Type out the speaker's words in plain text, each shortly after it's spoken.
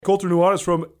Colter Nuanez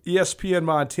from ESPN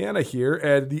Montana here,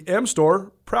 and the M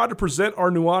Store, proud to present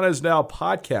our Nuanez Now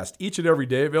podcast each and every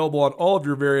day, available on all of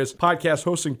your various podcast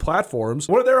hosting platforms.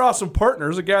 One of their awesome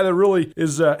partners, a guy that really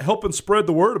is helping spread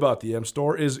the word about the M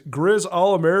Store, is Grizz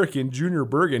All-American Junior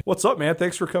Bergen. What's up, man?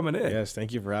 Thanks for coming in. Yes,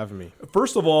 thank you for having me.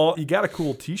 First of all, you got a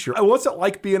cool t-shirt. What's it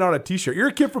like being on a t-shirt? You're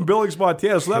a kid from Billings,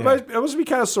 Montana, so that must be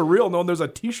kind of surreal knowing there's a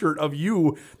t-shirt of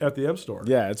you at the M Store.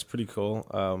 Yeah, it's pretty cool.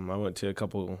 I went to a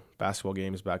couple basketball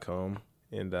games back home,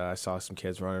 and I saw some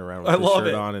kids running around with the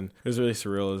shirt on, and it was really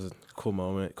surreal. It was a cool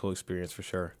moment, cool experience for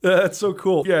sure. That's so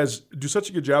cool. You guys do such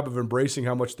a good job of embracing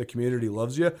how much the community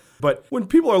loves you. But when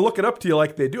people are looking up to you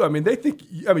like they do, they think,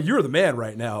 you're the man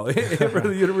right now for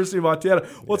the University of Montana.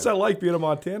 What's that like being a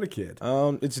Montana kid?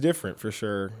 It's different for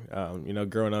sure.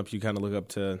 Growing up, you kind of look up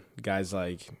to guys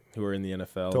like who are in the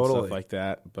NFL and stuff like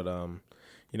that. But,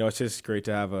 it's just great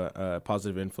to have a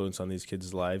positive influence on these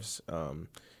kids' lives.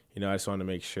 I just want to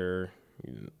make sure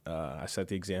I set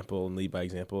the example and lead by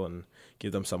example and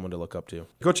give them someone to look up to.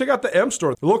 Go check out the M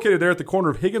Store. They're located there at the corner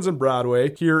of Higgins and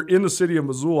Broadway here in the city of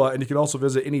Missoula, and you can also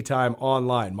visit anytime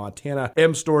online,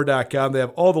 montanamstore.com. They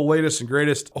have all the latest and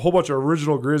greatest, a whole bunch of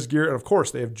original Grizz gear, and of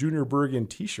course, they have Junior Bergen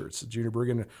t-shirts. Junior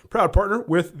Bergen, proud partner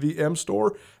with the M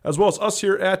Store, as well as us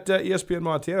here at ESPN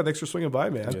Montana. Thanks for swinging by,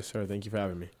 man. Yes, sir. Thank you for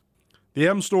having me. The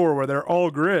M Store, where they're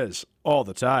all Grizz all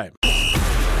the time.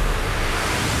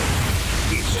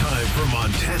 It's time for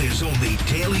Montana's only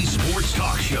daily sports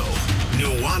talk show,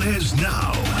 Nuanez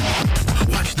Now.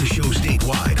 Watch the show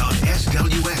statewide on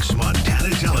SWX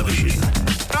Montana Television.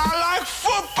 I like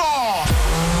football!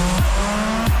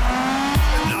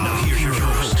 Now here's your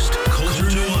host, Colter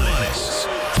Nuanez.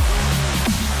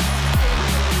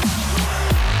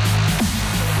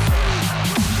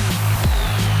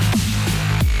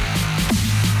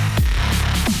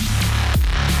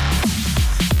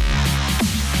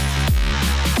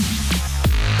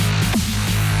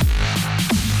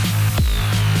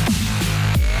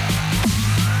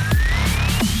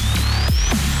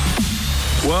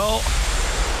 Well,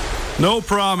 no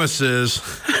promises.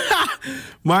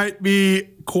 Might be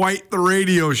quite the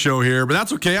radio show here, but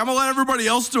that's okay. I'm going to let everybody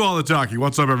else do all the talking.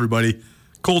 What's up, everybody?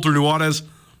 Colter Nuanez,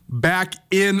 back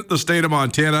in the state of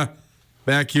Montana,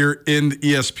 back here in the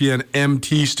ESPN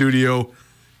MT studio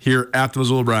here at the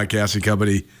Missoula Broadcasting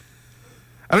Company.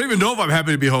 I don't even know if I'm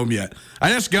happy to be home yet.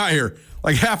 I just got here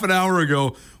like half an hour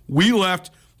ago. We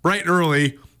left bright and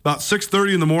early, about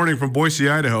 6:30 in the morning from Boise,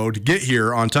 Idaho, to get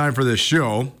here on time for this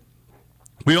show.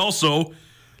 We also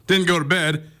didn't go to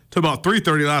bed till about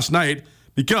 3:30 last night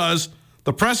because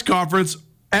the press conference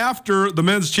after the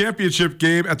men's championship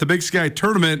game at the Big Sky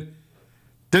Tournament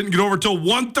didn't get over till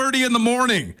 1:30 in the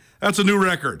morning. That's a new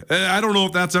record. I don't know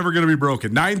if that's ever going to be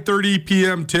broken. 9:30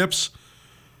 p.m. tips.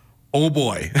 Oh,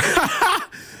 boy.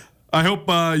 I hope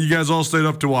you guys all stayed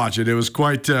up to watch it. It was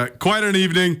quite an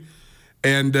evening.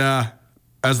 And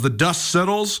as the dust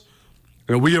settles,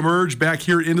 we emerge back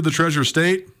here into the Treasure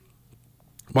State.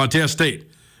 Montana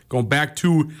State going back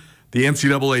to the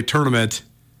NCAA tournament.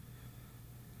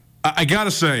 I got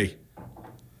to say,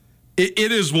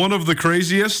 it is one of the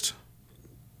craziest,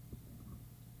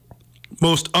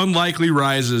 most unlikely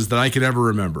rises that I could ever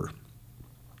remember.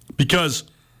 Because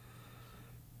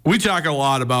we talk a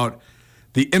lot about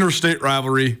the interstate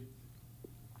rivalry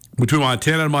between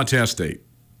Montana and Montana State.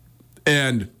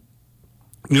 And,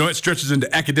 it stretches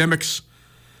into academics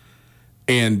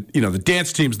and, the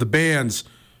dance teams, the bands,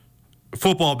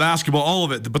 football, basketball, all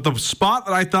of it. But the spot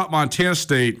that I thought Montana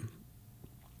State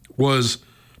was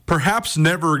perhaps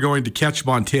never going to catch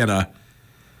Montana,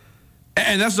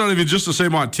 and that's not even just to say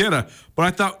Montana, but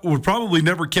I thought would probably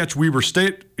never catch Weber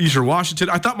State, Eastern Washington.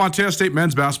 I thought Montana State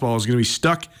men's basketball was going to be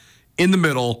stuck in the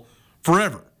middle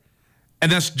forever.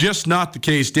 And that's just not the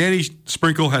case. Danny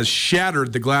Sprinkle has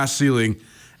shattered the glass ceiling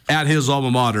at his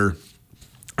alma mater,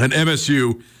 and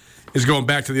MSU is going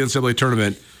back to the NCAA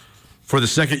tournament for the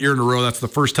second year in a row. That's the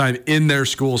first time in their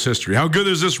school's history. How good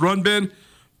has this run been?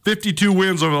 52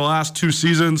 wins over the last 2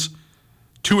 seasons,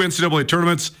 2 NCAA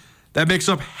tournaments. That makes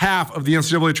up half of the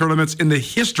NCAA tournaments in the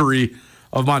history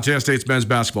of Montana State's men's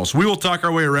basketball. So we will talk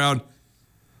our way around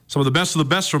some of the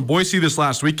best from Boise this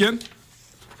last weekend,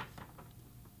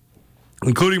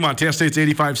 including Montana State's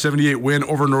 85-78 win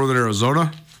over Northern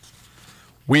Arizona.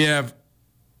 We have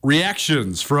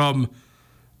reactions from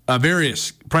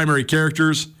various primary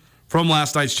characters from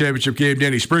last night's championship game.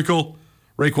 Danny Sprinkle,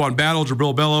 Raekwon Battle,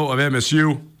 Jabril Bello of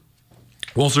MSU.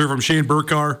 We'll also hear from Shane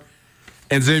Burkar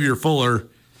and Xavier Fuller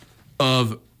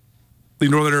of the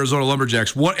Northern Arizona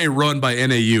Lumberjacks. What a run by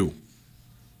NAU.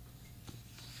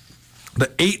 The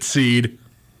 9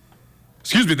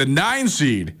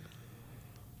 seed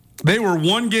They were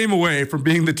one game away from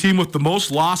being the team with the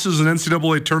most losses in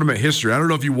NCAA tournament history. I don't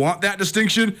know if you want that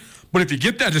distinction, but if you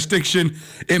get that distinction,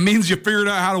 it means you figured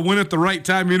out how to win at the right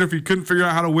time, even if you couldn't figure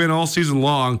out how to win all season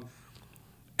long.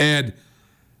 And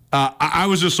I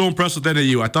was just so impressed with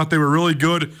NAU. I thought they were really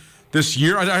good this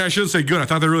year. I shouldn't say good. I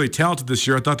thought they were really talented this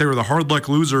year. I thought they were the hard luck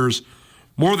losers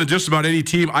more than just about any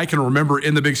team I can remember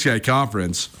in the Big Sky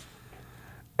Conference.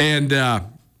 And they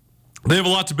have a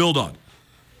lot to build on.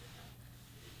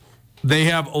 They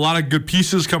have a lot of good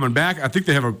pieces coming back. I think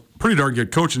they have a pretty darn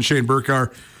good coach in Shane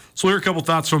Burkar. So we'll hear a couple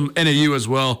thoughts from NAU as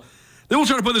well. Then we'll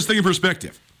try to put this thing in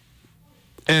perspective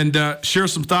and share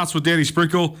some thoughts with Danny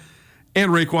Sprinkle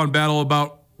and Raekwon Battle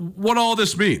about what all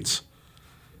this means.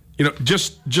 You know,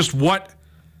 just what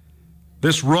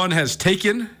this run has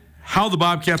taken, how the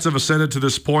Bobcats have ascended to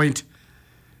this point,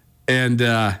 and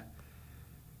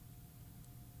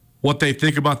what they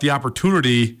think about the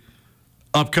opportunity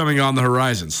upcoming on the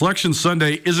horizon. Selection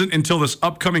Sunday isn't until this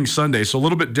upcoming Sunday, so a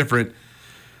little bit different.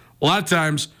 A lot of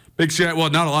times, Big Sky, well,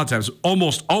 not a lot of times,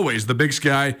 almost always, the Big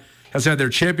Sky has had their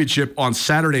championship on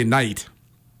Saturday night.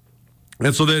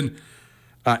 And so then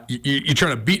you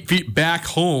try to beat feet back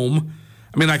home.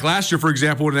 I mean, like last year, for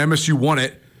example, when MSU won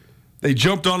it, they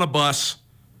jumped on a bus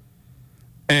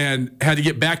and had to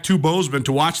get back to Bozeman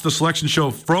to watch the selection show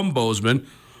from Bozeman.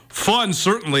 Fun,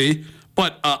 certainly,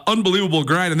 but unbelievable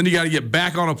grind. And then you got to get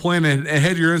back on a plane and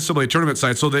head to your NCAA tournament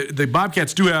site. So the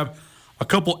Bobcats do have a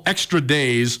couple extra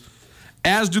days,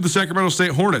 as do the Sacramento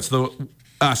State Hornets, the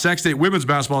Sac State women's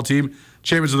basketball team,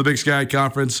 champions of the Big Sky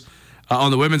Conference.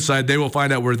 On the women's side, they will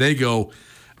find out where they go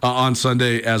on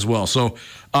Sunday as well. So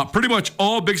pretty much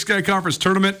all Big Sky Conference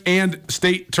tournament and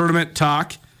state tournament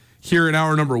talk here in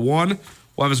hour number one.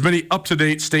 We'll have as many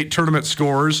up-to-date state tournament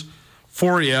scores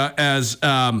for you as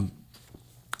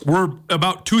we're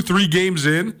about 2-3 games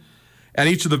in at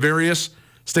each of the various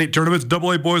state tournaments.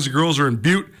 AA boys and girls are in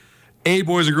Butte. A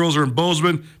boys and girls are in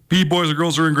Bozeman. B boys and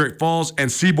girls are in Great Falls.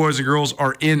 And C boys and girls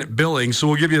are in Billings. So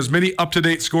we'll give you as many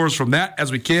up-to-date scores from that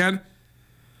as we can.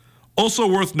 Also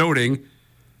worth noting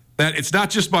that it's not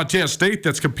just Montana State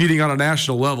that's competing on a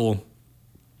national level.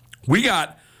 We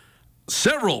got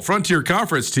several Frontier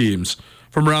Conference teams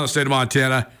from around the state of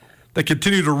Montana that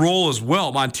continue to roll as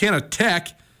well. Montana Tech,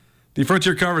 the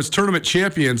Frontier Conference tournament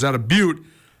champions out of Butte,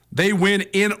 they win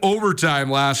in overtime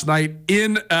last night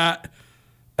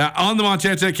on the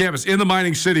Montana Tech campus in the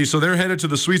Mining City. So they're headed to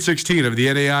the Sweet 16 of the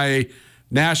NAIA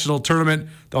National Tournament.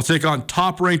 They'll take on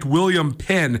top-ranked William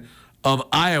Penn of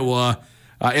Iowa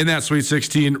in that Sweet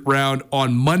 16 round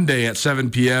on Monday at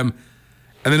 7 p.m.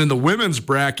 And then in the women's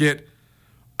bracket,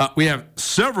 we have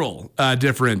several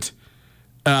different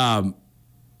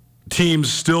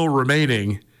teams still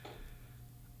remaining.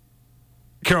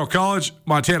 Carroll College,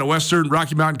 Montana Western,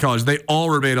 Rocky Mountain College, they all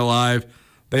remain alive.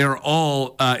 They are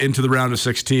all into the round of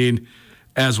 16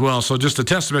 as well. So just a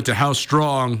testament to how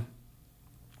strong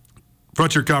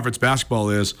Frontier Conference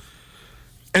basketball is.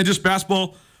 And just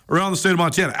basketball around the state of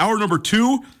Montana. Hour number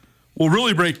 2 will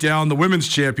really break down the women's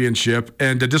championship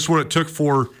and just what it took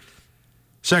for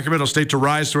Sacramento State to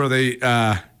rise to where they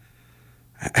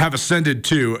have ascended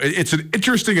to. It's an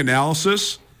interesting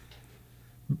analysis,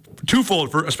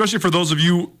 twofold, especially for those of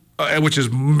you, which is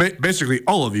basically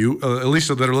all of you, at least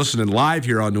that are listening live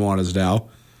here on Nuanez Now,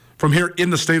 from here in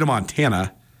the state of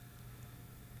Montana.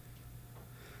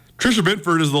 Tricia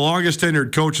Binford is the longest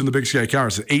tenured coach in the Big Sky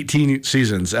Conference, 18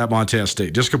 seasons at Montana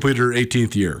State. Just completed her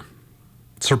 18th year.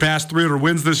 Surpassed 300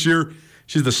 wins this year.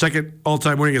 She's the second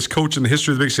all-time winningest coach in the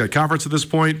history of the Big Sky Conference at this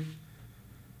point.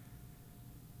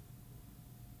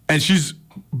 And she's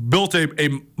built a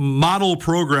model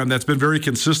program that's been very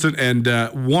consistent and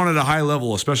won at a high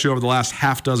level, especially over the last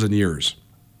half dozen years.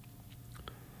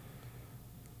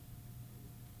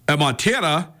 At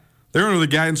Montana, they're under the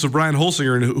guidance of Brian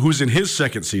Holsinger, who's in his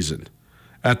second season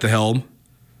at the helm.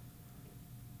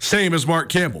 Same as Mark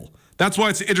Campbell. That's why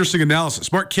it's an interesting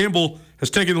analysis. Mark Campbell has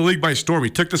taken the league by storm. He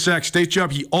took the Sac State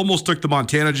job. He almost took the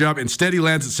Montana job. Instead, he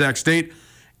lands at Sac State,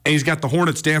 and he's got the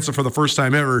Hornets dancing for the first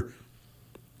time ever.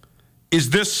 Is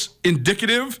this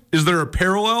indicative? Is there a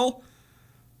parallel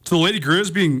to the Lady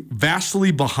Grizz being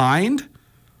vastly behind?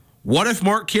 What if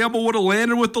Mark Campbell would have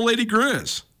landed with the Lady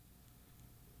Grizz?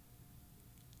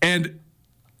 And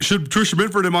should Tricia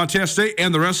Binford and Montana State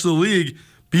and the rest of the league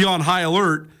be on high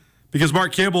alert because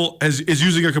Mark Campbell is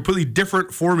using a completely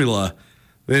different formula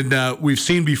than we've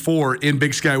seen before in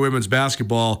Big Sky women's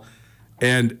basketball.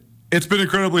 And it's been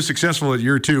incredibly successful at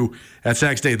year 2 at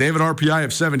Sac State. They have an RPI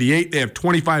of 78. They have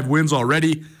 25 wins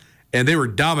already, and they were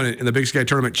dominant in the Big Sky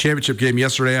Tournament Championship game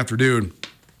yesterday afternoon.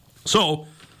 So,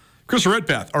 Krista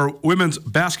Redpath, our women's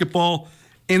basketball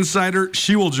insider.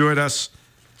 She will join us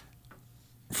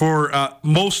for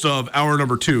most of hour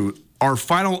number 2, our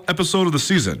final episode of the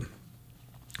season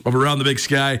of Around the Big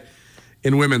Sky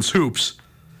in Women's Hoops.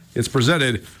 It's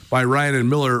presented by Ryan and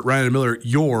Miller. Ryan and Miller,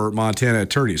 your Montana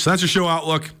attorneys. So that's your show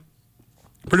outlook.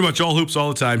 Pretty much all hoops all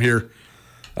the time here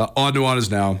on Nuanez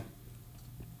Now.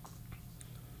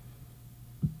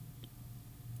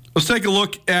 Let's take a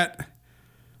look at,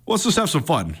 let's just have some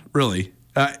fun, really.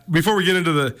 Before we get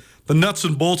into the nuts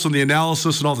and bolts and the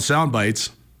analysis and all the sound bites,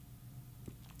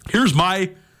 here's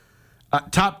my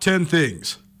top 10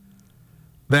 things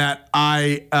that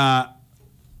I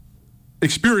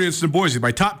experienced in Boise.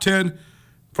 My top 10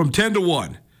 from 10 to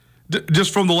 1.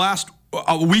 Just from the last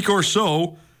week or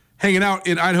so hanging out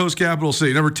in Idaho's capital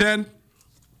city. Number 10,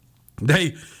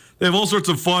 they have all sorts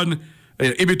of fun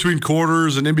in between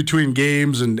quarters and in between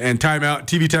games and timeout,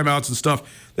 TV timeouts and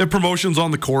stuff. They have promotions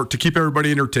on the court to keep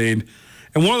everybody entertained.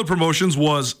 And one of the promotions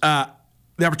was the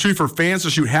opportunity for fans to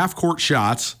shoot half-court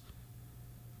shots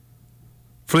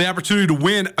for the opportunity to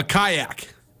win a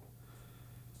kayak.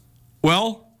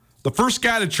 Well, the first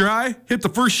guy to try hit the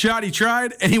first shot he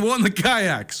tried, and he won the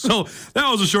kayak. So that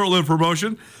was a short-lived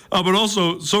promotion, but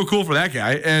also so cool for that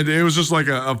guy. And it was just like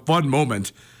a fun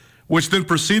moment, which then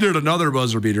preceded another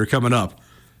buzzer beater coming up.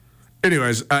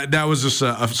 Anyways, that was just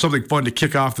something fun to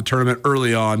kick off the tournament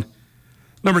early on.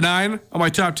 Number 9 on my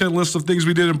top 10 list of things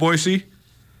we did in Boise,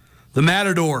 the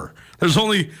Matador. There's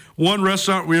only one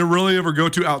restaurant we really ever go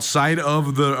to outside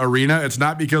of the arena. It's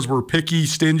not because we're picky,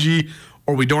 stingy,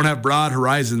 or we don't have broad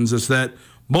horizons. It's that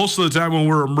most of the time when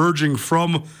we're emerging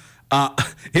from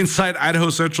inside Idaho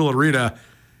Central Arena,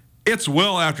 it's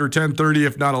well after 10:30,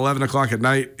 if not 11 o'clock at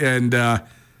night, and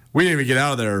we didn't even get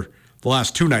out of there the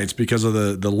last 2 nights because of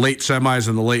the late semis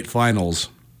and the late finals.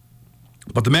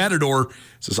 But the Matador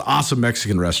is this awesome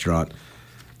Mexican restaurant,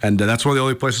 and that's one of the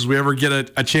only places we ever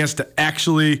get a chance to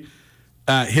actually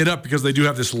hit up because they do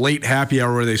have this late happy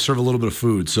hour where they serve a little bit of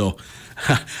food. So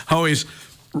I always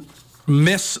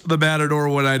miss the Matador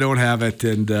when I don't have it,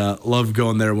 and love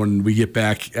going there when we get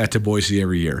back to Boise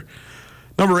every year.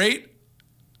 Number 8,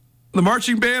 the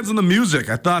marching bands and the music.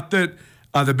 I thought that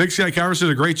the Big Sky Conference did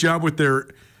a great job with their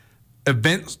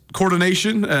event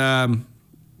coordination.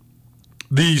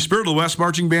 The Spirit of the West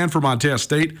marching band for Montana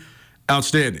State,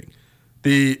 outstanding.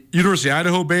 The University of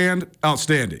Idaho band,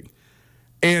 outstanding.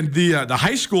 And the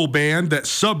high school band that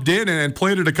subbed in and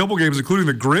played at a couple games, including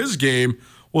the Grizz game,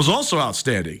 was also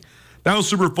outstanding. That was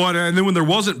super fun. And then when there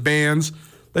wasn't bands,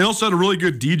 they also had a really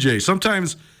good DJ.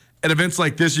 Sometimes at events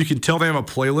like this, you can tell they have a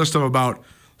playlist of about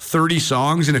 30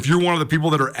 songs. And if you're one of the people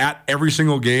that are at every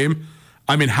single game,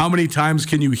 I mean, how many times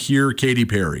can you hear Katy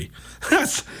Perry?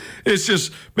 It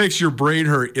just makes your brain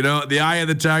hurt, you know, the Eye of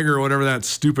the Tiger or whatever that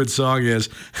stupid song is.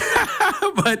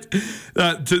 But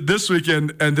this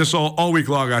weekend and this all week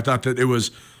long, I thought that it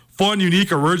was fun,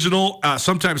 unique, original,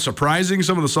 sometimes surprising,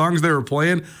 some of the songs they were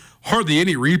playing. Hardly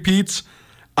any repeats.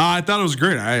 I thought it was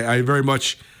great. I very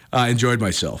much enjoyed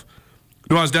myself.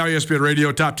 Nuanez Now, ESPN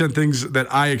Radio, top 10 things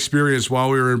that I experienced while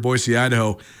we were in Boise,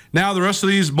 Idaho. Now, the rest of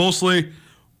these mostly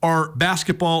are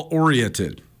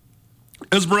basketball-oriented.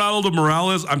 Esmeralda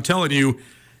Morales, I'm telling you,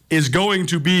 is going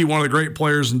to be one of the great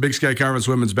players in Big Sky Conference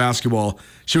women's basketball.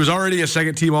 She was already a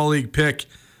second-team All-League pick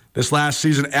this last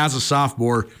season as a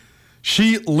sophomore.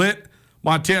 She lit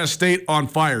Montana State on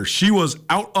fire. She was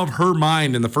out of her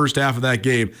mind in the first half of that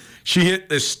game. She hit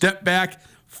this step-back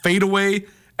fadeaway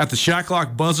at the shot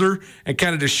clock buzzer and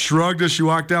kind of just shrugged as she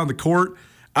walked down the court.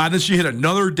 Then she hit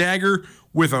another dagger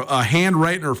with a hand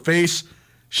right in her face.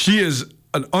 She is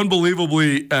an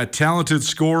unbelievably talented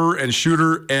scorer and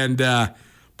shooter, and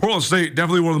Portland State,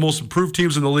 definitely one of the most improved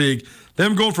teams in the league.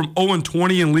 Them going from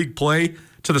 0-20 in league play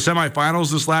to the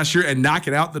semifinals this last year and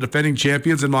knocking out the defending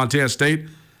champions in Montana State.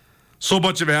 So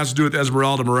much of it has to do with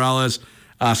Esmeralda Morales,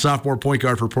 sophomore point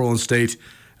guard for Portland State,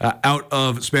 out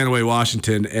of Spanaway,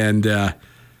 Washington, and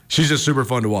she's just super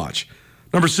fun to watch.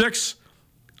 Number 6,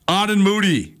 Auden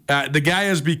Moody. The guy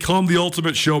has become the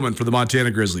ultimate showman for the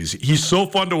Montana Grizzlies. He's so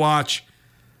fun to watch.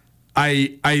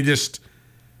 I just,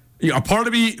 a part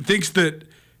of me thinks that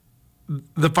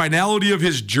the finality of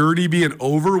his journey being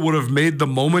over would have made the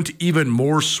moment even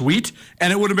more sweet,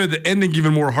 and it would have made the ending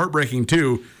even more heartbreaking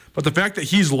too. But the fact that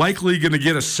he's likely going to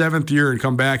get a 7th year and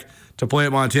come back to play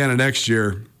at Montana next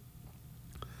year,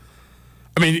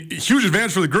 I mean, huge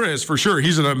advantage for the Grizz, for sure.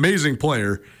 He's an amazing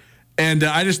player. And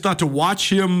I just thought to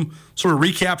watch him sort of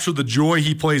recapture the joy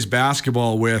he plays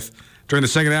basketball with during the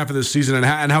second half of this season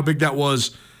and how big that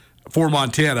was for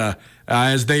Montana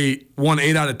as they won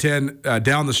 8 out of 10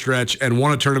 down the stretch and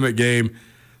won a tournament game.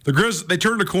 The Grizz, they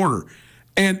turned a corner.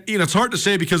 And, you know, it's hard to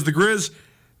say because the Grizz,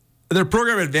 their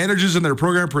program advantages and their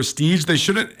program prestige, they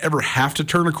shouldn't ever have to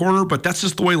turn a corner, but that's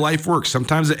just the way life works.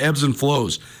 Sometimes it ebbs and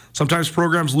flows. Sometimes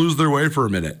programs lose their way for a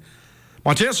minute.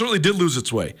 Montana certainly did lose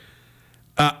its way.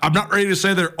 I'm not ready to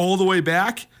say they're all the way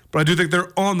back, but I do think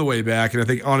they're on the way back, and I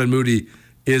think Anand Moody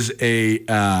is a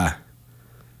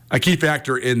key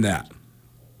factor in that.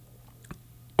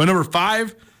 My number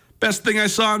 5 best thing I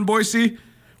saw in Boise,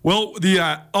 well,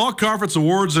 the all-conference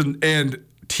awards and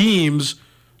teams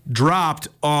dropped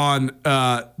on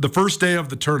the first day of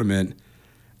the tournament,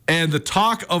 and the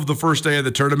talk of the first day of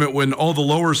the tournament when all the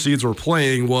lower seeds were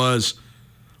playing was,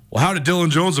 well, how did Dylan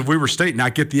Jones of Weber State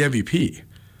not get the MVP?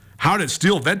 How did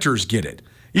Steel Venters get it?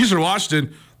 Eastern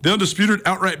Washington, the undisputed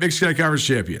outright Big Sky Conference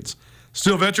champions.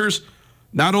 Steel Venters,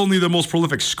 not only the most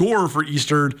prolific scorer for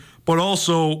Eastern, but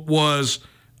also was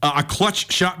a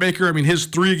clutch shot maker. I mean, his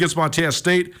 3 against Montana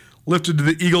State lifted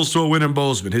the Eagles to a win in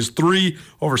Bozeman. His 3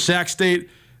 over Sac State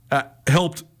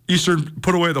helped Eastern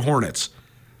put away the Hornets.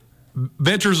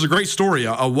 Venters is a great story.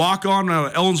 A walk-on out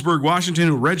of Ellensburg, Washington,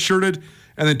 who redshirted,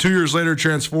 and then 2 years later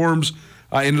transforms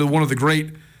into one of the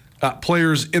great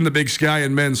players in the Big Sky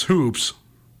in men's hoops.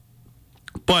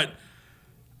 But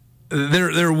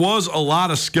there was a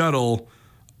lot of scuttle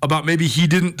about maybe he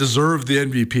didn't deserve the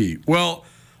MVP. Well,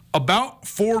 about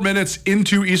 4 minutes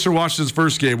into Eastern Washington's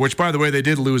first game, which, by the way, they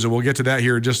did lose, and we'll get to that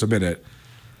here in just a minute.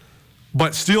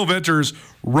 But Steel Venters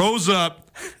rose up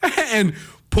and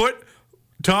put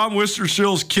Tom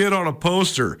Wistershill's kid on a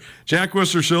poster. Jack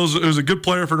Wistershill is a good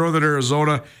player for Northern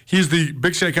Arizona. He's the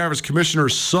Big Sky Conference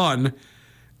commissioner's son,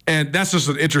 and that's just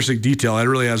an interesting detail. It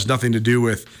really has nothing to do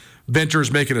with Venters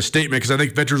making a statement, because I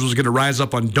think Venters was going to rise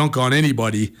up and dunk on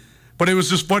anybody. But it was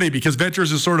just funny because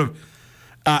Venters is sort of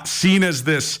seen as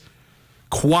this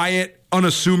quiet,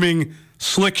 unassuming,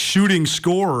 slick shooting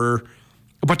scorer.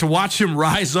 But to watch him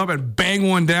rise up and bang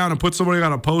one down and put somebody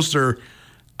on a poster,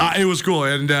 it was cool.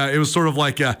 And it was sort of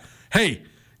like, hey,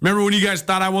 remember when you guys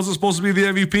thought I wasn't supposed to be the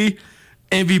MVP?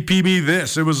 MVP me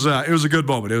this. It was a good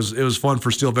moment. It was fun for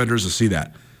Steel Venters to see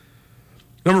that.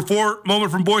 Number 4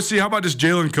 moment from Boise. How about just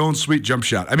Jalen Cone's sweet jump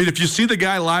shot? I mean, if you see the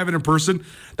guy live and in person,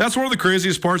 that's one of the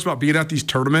craziest parts about being at these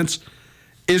tournaments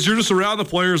is you're just around the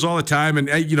players all the time.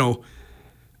 And, you know,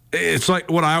 it's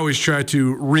like what I always try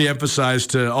to reemphasize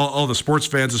to all the sports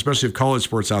fans, especially of college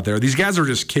sports out there. These guys are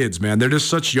just kids, man. They're just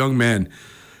such young men.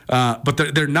 But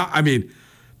they're not, I mean,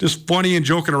 just funny and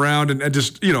joking around and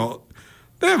just, you know,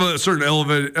 they have a certain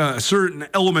element,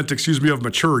 of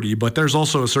maturity, but there's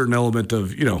also a certain element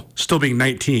of, you know, still being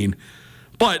 19.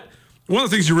 But one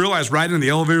of the things you realize riding in the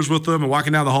elevators with them and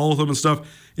walking down the hall with them and stuff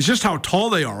is just how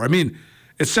tall they are. I mean,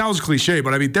 it sounds cliche,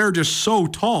 but I mean, they're just so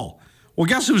tall. Well,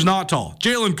 guess who's not tall?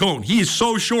 Jalen Cone. He is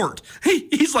so short.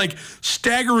 He's like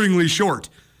staggeringly short.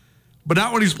 But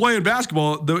not when he's playing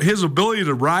basketball. His ability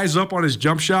to rise up on his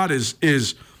jump shot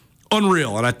is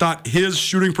unreal. And I thought his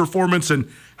shooting performance and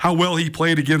how well he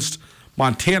played against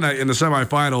Montana in the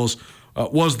semifinals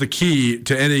was the key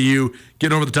to NAU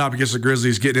getting over the top against the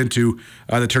Grizzlies, getting into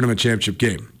the tournament championship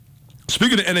game.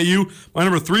 Speaking of NAU, my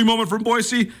number 3 moment from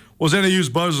Boise was NAU's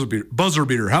buzzer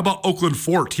beater. How about Oakland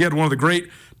Fort? He had one of the great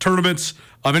tournaments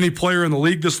of any player in the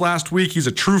league this last week. He's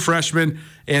a true freshman,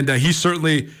 and he's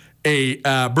certainly a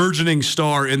burgeoning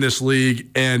star in this league.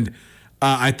 And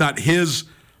I thought his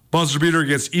buzzer beater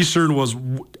against Eastern was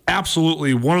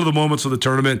absolutely one of the moments of the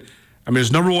tournament. I mean,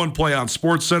 his number 1 play on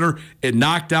SportsCenter, it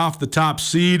knocked off the top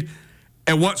seed.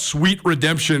 And what sweet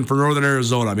redemption for Northern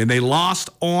Arizona. I mean, they lost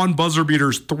on buzzer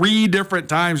beaters 3 different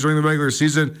times during the regular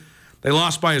season. They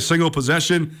lost by a single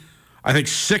possession, I think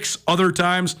 6 other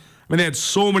times. I mean, they had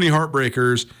so many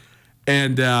heartbreakers.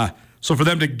 And so for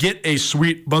them to get a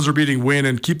sweet buzzer-beating win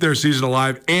and keep their season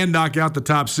alive and knock out the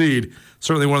top seed,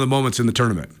 certainly one of the moments in the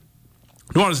tournament.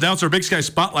 Nuanez Now, it's our Big Sky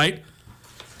Spotlight,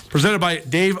 presented by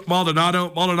Dave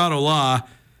Maldonado, Maldonado Law.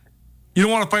 You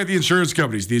don't want to fight the insurance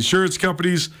companies. The insurance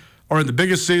companies are in the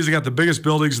biggest cities. They got the biggest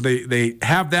buildings. They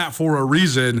have that for a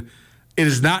reason. It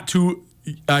is not to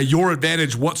your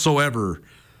advantage whatsoever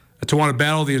to want to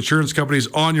battle the insurance companies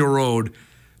on your road.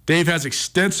 Dave has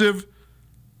extensive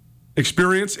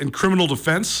experience in criminal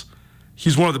defense.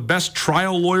 He's one of the best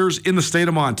trial lawyers in the state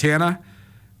of Montana.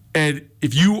 And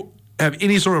if you have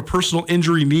any sort of personal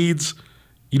injury needs,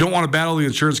 you don't want to battle the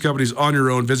insurance companies on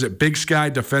your own, visit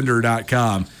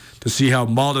BigSkyDefender.com to see how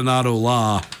Maldonado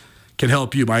Law can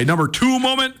help you. My number 2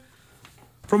 moment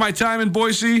from my time in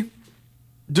Boise,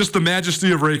 just the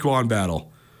majesty of Raekwon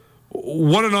Battle.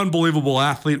 What an unbelievable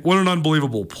athlete. What an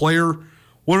unbelievable player.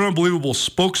 What an unbelievable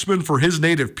spokesman for his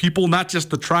native people, not just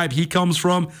the tribe he comes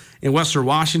from in Western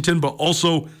Washington, but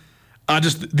also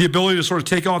just the ability to sort of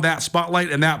take on that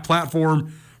spotlight and that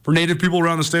platform for native people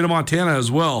around the state of Montana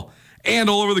as well. and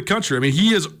all over the country. I mean,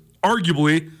 he is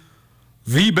arguably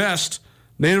the best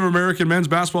Native American men's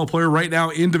basketball player right now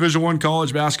in Division I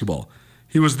college basketball.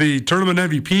 He was the tournament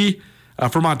MVP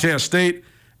for Montana State,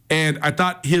 and I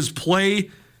thought his play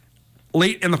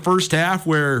late in the first half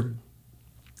where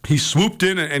he swooped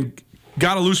in and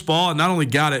got a loose ball, and not only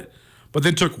got it, but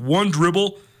then took one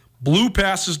dribble, blew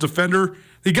past his defender.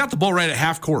 He got the ball right at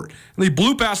half court, and he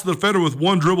blew past the defender with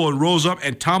one dribble and rose up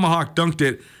and tomahawk dunked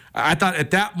it. I thought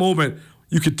at that moment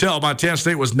you could tell Montana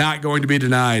State was not going to be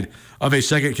denied of a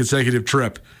second consecutive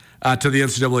trip to the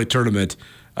NCAA tournament.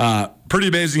 Pretty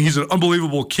amazing. He's an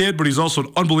unbelievable kid, but he's also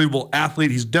an unbelievable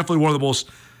athlete. He's definitely one of the most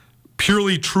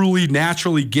purely, truly,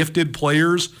 naturally gifted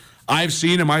players I've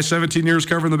seen in my 17 years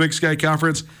covering the Big Sky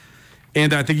Conference,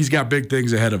 and I think he's got big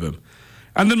things ahead of him.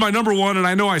 And then my number one, and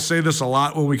I know I say this a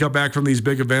lot when we come back from these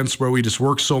big events where we just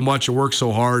work so much and work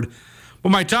so hard, but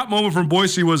my top moment from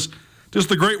Boise was just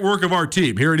the great work of our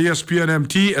team here at ESPN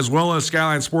MT as well as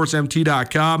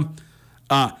SkylineSportsMT.com.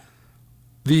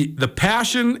 The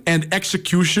passion and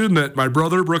execution that my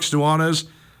brother, Brooks Nuanez,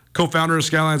 co-founder of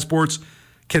Skyline Sports,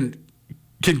 can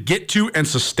get to and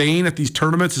sustain at these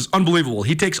tournaments is unbelievable.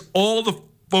 He takes all the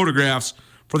photographs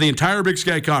for the entire Big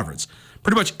Sky Conference.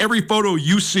 Pretty much every photo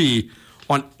you see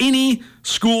on any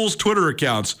school's Twitter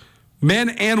accounts, men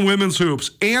and women's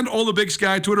hoops, and all the Big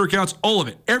Sky Twitter accounts, all of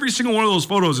it. Every single one of those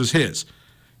photos is his.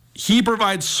 He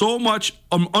provides so much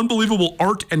unbelievable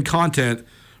art and content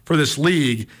for this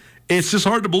league. It's just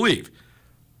hard to believe.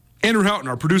 Andrew Houghton,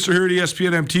 our producer here at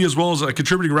ESPN MT, as well as a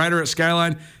contributing writer at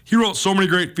Skyline, he wrote so many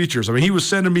great features. I mean, he was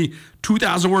sending me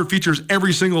 2,000-word features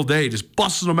every single day, just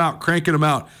busting them out, cranking them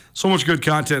out. So much good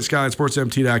content at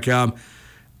SkylineSportsMT.com.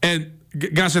 And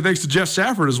gotta say thanks to Jeff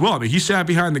Safford as well. I mean, he sat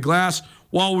behind the glass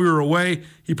while we were away.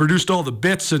 He produced all the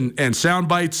bits and sound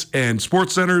bites and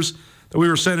sports centers that we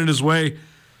were sending his way.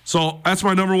 So that's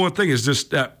my number one thing, is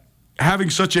just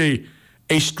having such a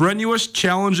strenuous,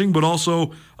 challenging, but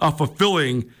also a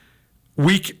fulfilling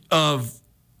week of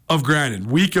grinding,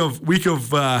 week of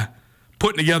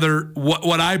putting together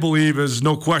what I believe is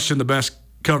no question the best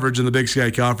coverage in the Big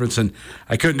Sky Conference, and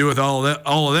I couldn't do it with all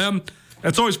of them.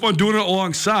 It's always fun doing it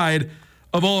alongside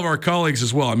of all of our colleagues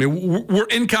as well. I mean, we're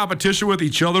in competition with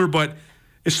each other, but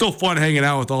it's still fun hanging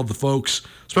out with all the folks,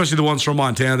 especially the ones from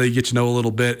Montana that you get to know a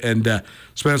little bit and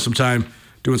spend some time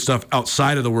doing stuff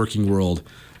outside of the working world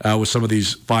with some of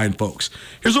these fine folks.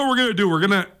 Here's what we're going to do. We're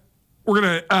going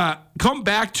to come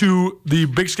back to the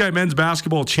Big Sky Men's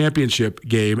Basketball Championship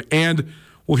game, and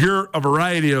we'll hear a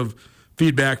variety of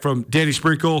feedback from Danny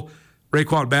Sprinkle,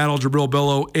 Raekwon Battle, Jabril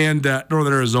Bello, and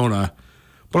Northern Arizona.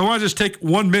 But I want to just take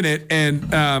 1 minute and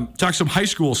talk some high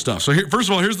school stuff. So first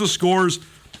of all, here's the scores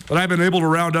that I've been able to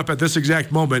round up at this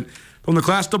exact moment. From the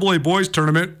Class AA Boys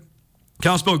Tournament,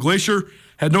 Kalispell Glacier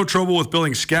had no trouble with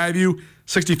Billings Skyview,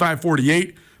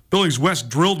 65-48. Billings West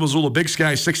drilled Missoula Big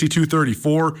Sky,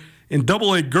 62-34. In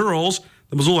AA Girls,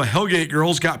 the Missoula Hellgate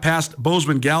Girls got past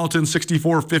Bozeman Gallatin,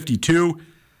 64-52.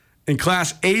 In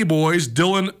Class A Boys,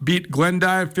 Dillon beat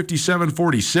Glendive,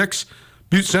 57-46.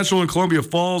 Butte Central and Columbia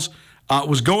Falls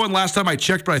was going last time I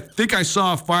checked, but I think I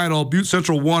saw a final. Butte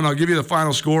Central won. I'll give you the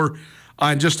final score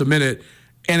in just a minute.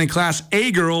 And in Class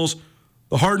A Girls,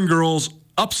 the Hardin Girls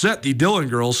upset the Dillon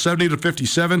Girls,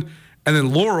 70-57. And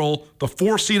then Laurel, the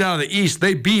 4th seed out of the East,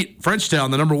 they beat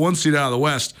Frenchtown, the number 1 seed out of the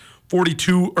West,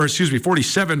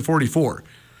 47-44.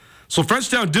 So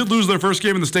Frenchtown did lose their first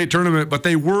game in the state tournament, but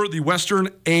they were the Western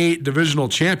A divisional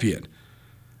champion.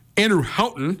 Andrew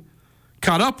Houghton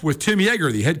caught up with Tim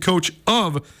Yeager, the head coach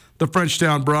of the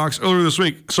Frenchtown Broncs, earlier this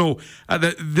week. So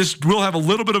this will have a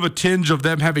little bit of a tinge of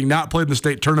them having not played in the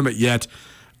state tournament yet,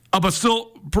 but still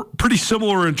pretty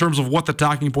similar in terms of what the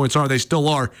talking points are. They still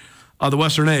are the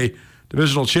Western A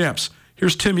divisional champs.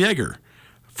 Here's Tim Yeager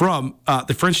from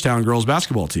the Frenchtown girls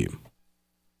basketball team.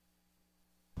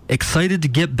 Excited to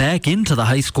get back into the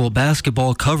high school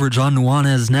basketball coverage on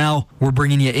Nuanez Now. We're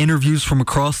bringing you interviews from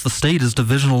across the state as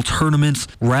divisional tournaments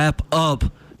wrap up.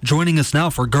 Joining us now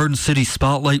for Garden City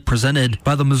Spotlight, presented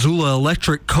by the Missoula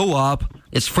Electric Co-op,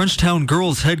 it's Frenchtown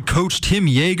girls head coach Tim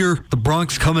Yeager. The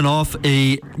Broncs coming off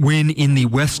a win in the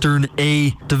Western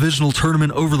A divisional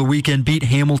tournament over the weekend, beat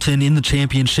Hamilton in the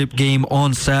championship game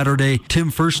on Saturday. Tim,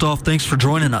 first off, thanks for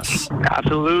joining us.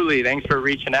 Absolutely. Thanks for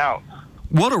reaching out.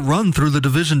 What a run through the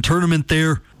division tournament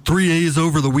there. 3 A's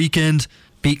over the weekend.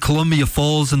 Beat Columbia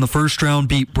Falls in the first round,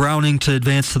 beat Browning to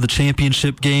advance to the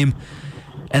championship game,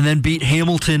 and then beat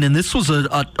Hamilton. And this was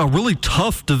a really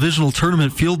tough divisional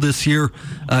tournament field this year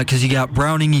because you got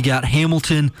Browning, you got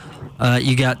Hamilton,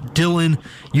 You got Dillon.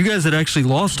 You guys had actually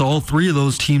lost to all three of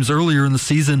those teams earlier in the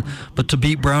season, but to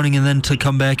beat Browning and then to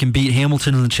come back and beat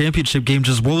Hamilton in the championship game,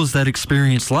 just what was that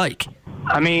experience like?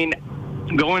 I mean,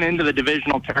 going into the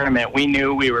divisional tournament, we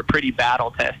knew we were pretty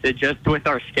battle-tested just with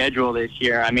our schedule this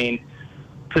year. I mean,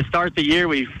 to start the year,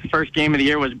 first game of the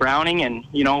year was Browning, and,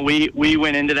 you know, we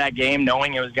went into that game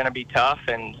knowing it was going to be tough,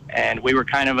 and we were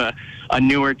kind of a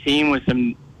newer team with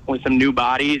some new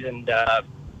bodies, and,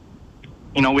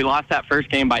 you know, we lost that first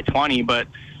game by 20, but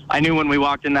I knew when we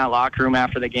walked in that locker room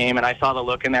after the game and I saw the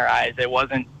look in their eyes, they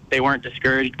weren't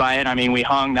discouraged by it. I mean, we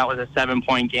hung. That was a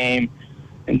 7-point game.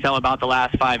 Until about the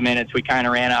last 5 minutes, we kind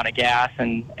of ran out of gas,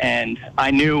 and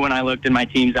I knew when I looked in my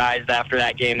team's eyes after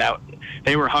that game that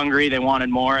they were hungry, they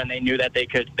wanted more, and they knew that they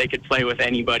could play with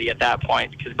anybody at that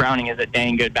point because Browning is a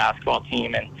dang good basketball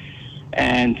team.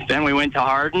 And then we went to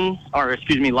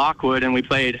Lockwood, and we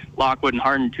played Lockwood and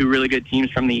Hardin, two really good teams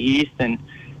from the East, and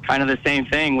kind of the same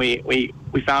thing. We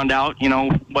found out, you know,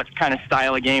 what kind of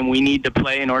style of game we need to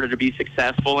play in order to be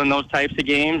successful in those types of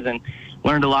games, and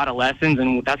learned a lot of lessons,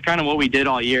 and that's kind of what we did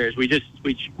all year. Is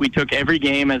we took every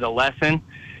game as a lesson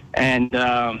and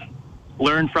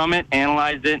learned from it,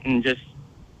 analyzed it, and just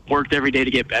worked every day to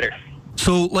get better.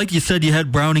 So, like you said, you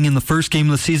had Browning in the first game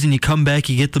of the season. You come back,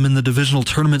 you get them in the divisional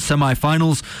tournament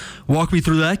semifinals. Walk me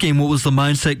through that game. What was the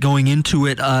mindset going into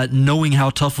it, knowing how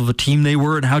tough of a team they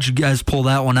were, and how'd you guys pull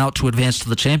that one out to advance to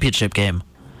the championship game?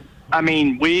 I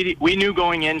mean, we knew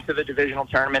going into the divisional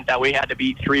tournament that we had to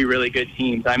beat three really good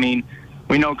teams. I mean,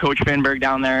 we know Coach Finberg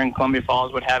down there in Columbia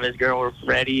Falls would have his girls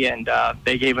ready, and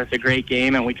they gave us a great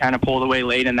game, and we kind of pulled away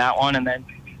late in that one. And then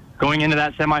going into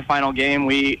that semifinal game,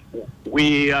 we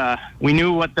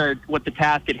knew what the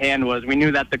task at hand was. We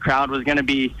knew that the crowd was going to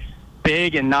be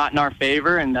big and not in our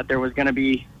favor, and that there was going to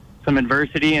be some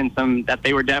adversity and that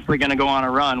they were definitely going to go on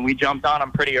a run. We jumped on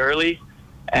them pretty early,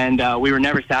 and we were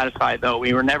never satisfied, though.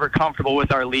 We were never comfortable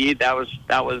with our lead. That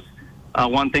was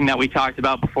one thing that we talked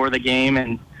about before the game,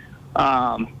 and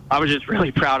I was just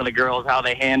really proud of the girls, how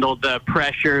they handled the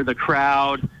pressure, the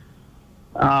crowd.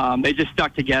 They just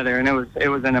stuck together, and it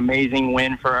was an amazing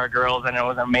win for our girls, and it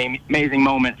was an amazing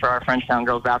moment for our Frenchtown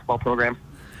girls basketball program.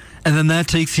 And then that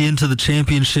takes you into the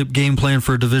championship game plan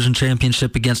for a division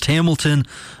championship against Hamilton,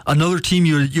 another team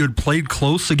you had played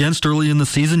close against early in the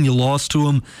season. You lost to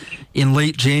them in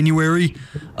late January.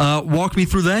 Walk me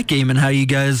through that game and how you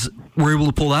guys were able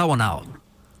to pull that one out.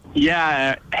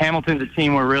 Yeah, Hamilton's a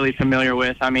team we're really familiar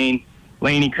with. I mean,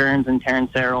 Lainey Kearns and Taryn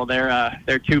Serrell,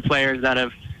 they're two players that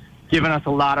have given us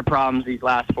a lot of problems these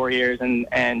last 4 years,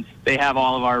 and they have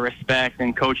all of our respect,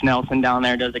 and Coach Nelson down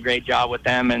there does a great job with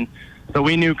them. And so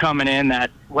we knew coming in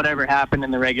that whatever happened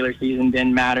in the regular season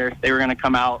didn't matter. They were going to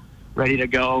come out ready to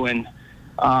go, and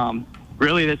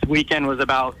really this weekend was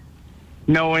about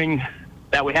knowing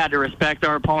that we had to respect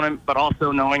our opponent, but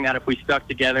also knowing that if we stuck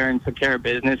together and took care of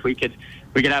business, we could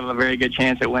have a very good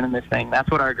chance at winning this thing. That's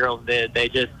what our girls did. They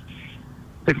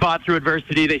fought through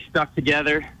adversity. They stuck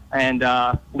together and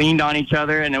leaned on each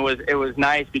other, and it was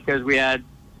nice because we had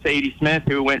Sadie Smith,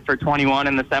 who went for 21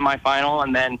 in the semifinal,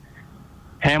 and then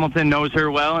Hamilton knows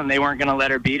her well, and they weren't going to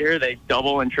let her beat her. They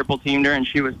double and triple teamed her, and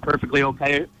she was perfectly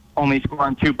okay, only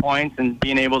scoring 2 points and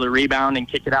being able to rebound and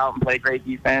kick it out and play great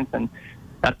defense. And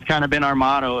that's kind of been our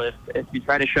motto. If you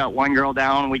try to shut one girl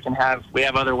down, we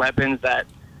have other weapons that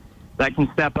can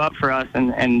step up for us.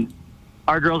 And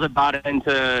our girls have bought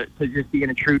into just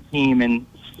being a true team and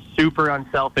super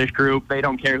unselfish group. They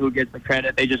don't care who gets the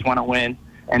credit. They just want to win.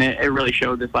 And it really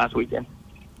showed this last weekend.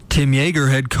 Tim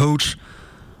Yeager, head coach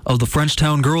of the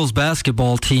Frenchtown girls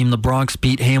basketball team. The Bronx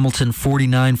beat Hamilton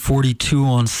 49-42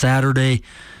 on Saturday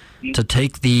to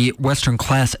take the Western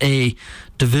Class A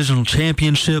divisional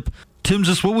championship. Tim,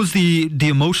 just what was the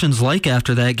emotions like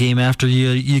after that game? After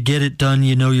you get it done,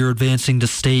 you know you're advancing to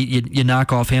state, you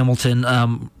knock off Hamilton.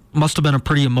 Must have been a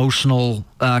pretty emotional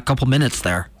couple minutes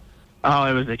there. Oh,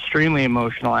 it was extremely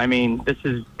emotional. I mean, this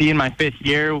is being my 5th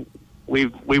year.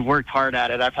 We've worked hard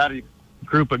at it. I've had a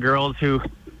group of girls who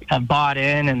have bought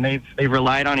in, and they've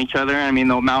relied on each other. I mean,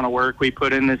 the amount of work we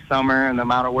put in this summer and the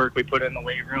amount of work we put in the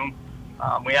weight room.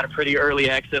 We had a pretty early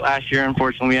exit last year.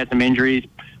 Unfortunately, we had some injuries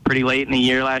pretty late in the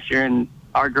year last year, and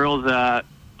our girls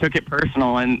took it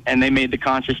personal, and they made the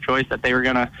conscious choice that they were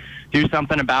going to do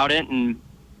something about it, and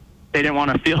they didn't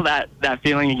want to feel that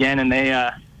feeling again, and they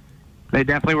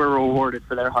definitely were rewarded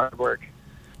for their hard work.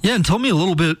 Yeah, and tell me a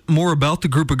little bit more about the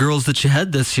group of girls that you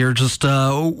had this year. Just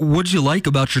what did you like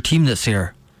about your team this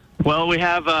year? Well, we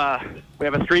have a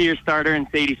 3-year starter in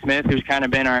Sadie Smith, who's kind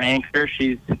of been our anchor.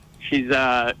 She's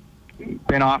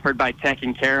been offered by Tech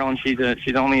and Carroll, and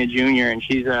she's only a junior, and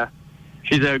she's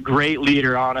a great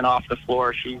leader on and off the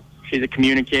floor. She's She's a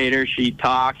communicator. She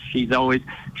talks. I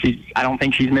don't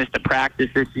think she's missed a practice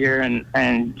this year,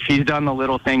 and she's done the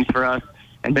little things for us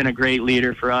and been a great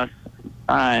leader for us.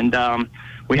 And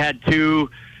we had two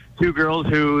girls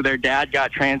who their dad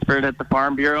got transferred at the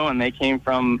Farm Bureau, and they came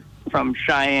from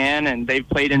Cheyenne, and they've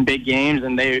played in big games,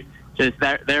 and they just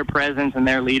their presence and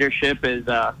their leadership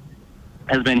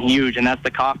has been huge. And that's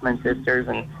the Kaufman sisters,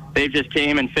 and they just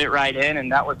came and fit right in,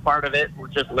 and that was part of it. We're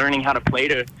just learning how to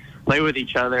play with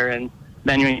each other. And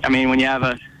then when you have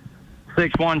a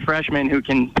 6'1" freshman who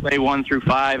can play 1 through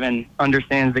 5 and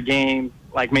understands the game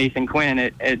like Mason Quinn,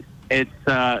 it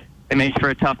makes for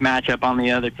a tough matchup on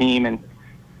the other team. And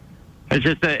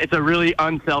it's a really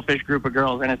unselfish group of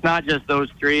girls, and it's not just those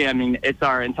three. I mean, it's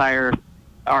our entire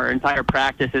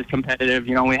practice is competitive.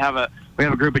 You know, we have a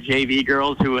group of JV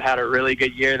girls who had a really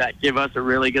good year that give us a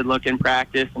really good look in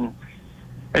practice, and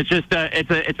it's just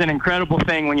it's an incredible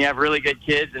thing when you have really good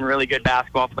kids and really good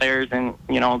basketball players, and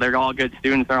you know they're all good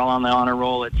students. They're all on the honor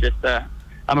roll. It's just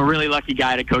I'm a really lucky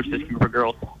guy to coach this group of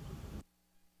girls.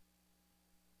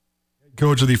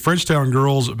 Coach of the Frenchtown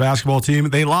girls basketball team.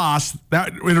 They lost.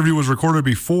 That interview was recorded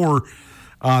before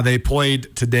they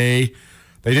played today.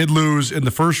 They did lose in the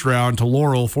first round to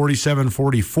Laurel,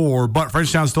 47-44, but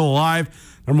Frenchtown's still alive.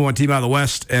 Number 1 team out of the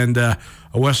West, and a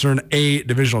Western A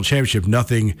divisional championship.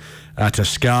 Nothing to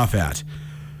scoff at.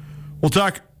 We'll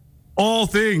talk all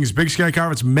things Big Sky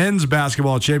Conference men's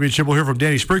basketball championship. We'll hear from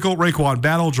Danny Sprinkle, Raekwon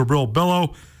Battle, Jabril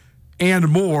Bello, and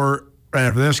more right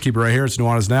after this. Keep it right here. It's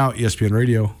Nuanez Now, ESPN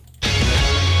Radio.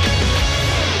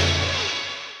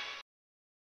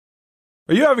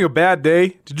 Are you having a bad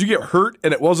day? Did you get hurt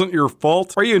and it wasn't your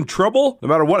fault? Are you in trouble? No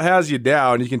matter what has you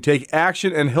down, you can take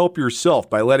action and help yourself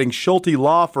by letting Schulte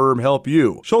Law Firm help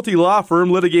you. Schulte Law Firm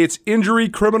litigates injury,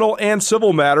 criminal, and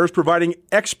civil matters, providing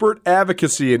expert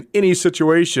advocacy in any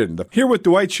situation. Here with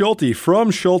Dwight Schulte from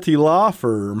Schulte Law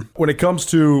Firm. When it comes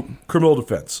to criminal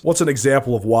defense, what's an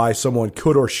example of why someone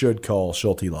could or should call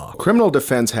Schulte Law? Criminal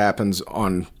defense happens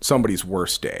on somebody's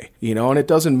worst day, and it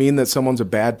doesn't mean that someone's a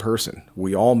bad person.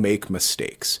 We all make mistakes.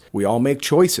 We all make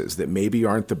choices that maybe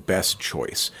aren't the best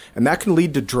choice, and that can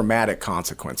lead to dramatic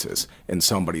consequences in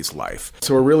somebody's life.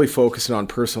 So we're really focusing on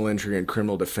personal injury and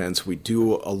criminal defense. We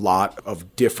do a lot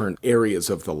of different areas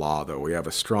of the law, though. We have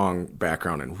a strong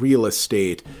background in real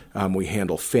estate. We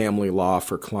handle family law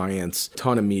for clients,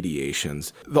 ton of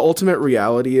mediations. The ultimate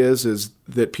reality is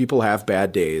that people have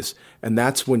bad days, and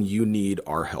that's when you need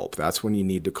our help. That's when you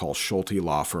need to call Schulte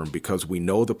Law Firm, because we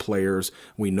know the players,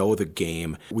 we know the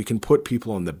game. We can put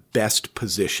people in the best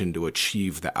position to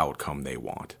achieve the outcome they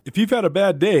want. If you've had a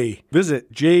bad day,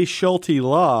 visit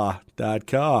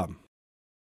jschultelaw.com.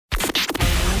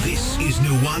 This is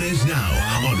Nuanez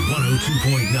Now on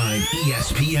 102.9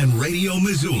 ESPN Radio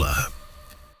Missoula.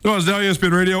 Nuanez Now,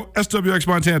 ESPN Radio, SWX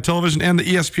Montana Television, and the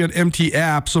ESPN MT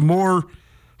app. Some more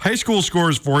high school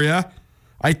scores for you.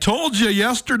 I told you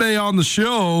yesterday on the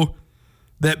show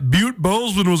that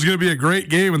Butte-Bozeman was going to be a great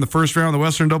game in the first round of the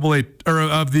Western AA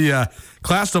of the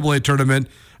Class AA tournament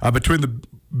between the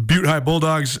Butte High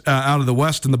Bulldogs out of the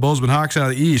West and the Bozeman Hawks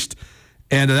out of the East,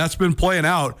 and that's been playing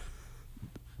out.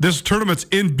 This tournament's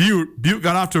in Butte. Butte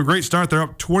got off to a great start. They're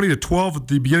up 20-12 at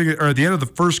the beginning or at the end of the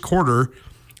first quarter,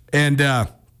 and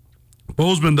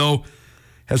Bozeman though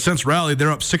has since rallied.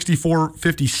 They're up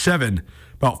 64-57.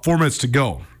 About 4 minutes to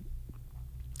go.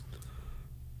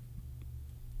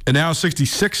 And now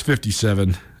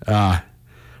 66-57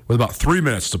 with about 3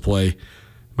 minutes to play.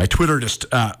 My Twitter just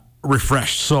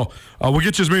refreshed. So we'll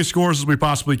get you as many scores as we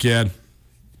possibly can.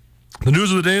 The news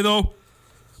of the day, though,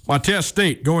 Montana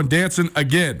State going dancing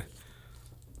again.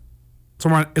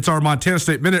 It's our Montana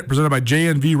State Minute presented by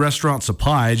JNV Restaurant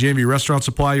Supply. JNV Restaurant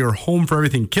Supply, your home for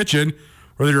everything kitchen.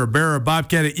 Whether you're a bear, a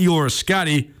bobcat, an eagle, or a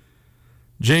Scotty,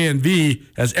 JNV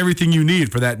has everything you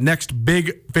need for that next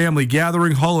big family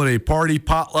gathering, holiday party,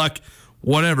 potluck,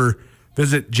 whatever.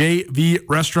 Visit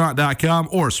jvrestaurant.com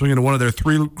or swing into one of their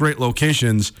 3 great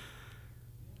locations.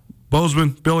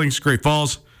 Bozeman, Billings, Great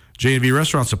Falls. JNV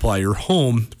Restaurant Supply, your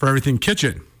home for everything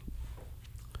kitchen.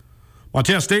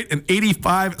 Montana State, an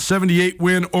 85-78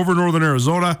 win over Northern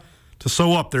Arizona to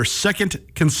sew up their second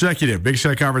consecutive Big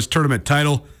Sky Conference tournament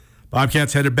title.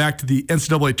 Bobcats headed back to the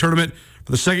NCAA tournament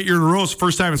for the second year in a row. It's the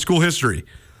first time in school history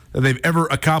that they've ever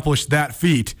accomplished that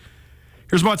feat.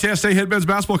 Here's Montana State head men's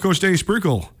basketball coach Danny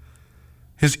Sprinkle.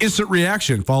 His instant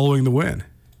reaction following the win.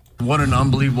 What an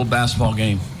unbelievable basketball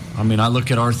game. I mean, I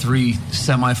look at our 3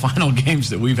 semifinal games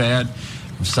that we've had,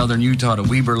 from Southern Utah to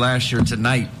Weber last year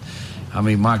tonight. I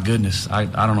mean, my goodness, I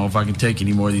don't know if I can take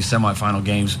any more of these semifinal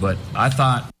games, but I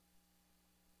thought.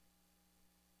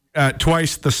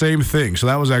 Twice the same thing. So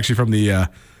that was actually from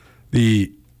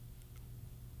the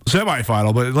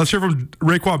semifinal. But let's hear from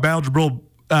Raekwon Battle, Jabril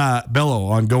Bello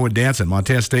on Going Dancing,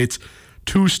 Montana State's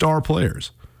 2-star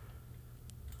players.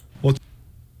 What's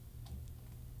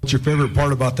your favorite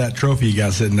part about that trophy you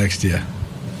got sitting next to you?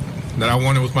 That I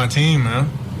won it with my team, man.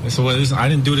 So I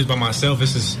didn't do this by myself.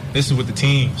 This is with the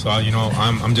team. So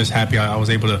I'm just happy I was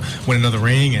able to win another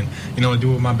ring and do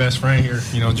it with my best friend here,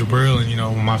 Jabril, and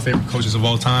one of my favorite coaches of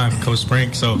all time, Coach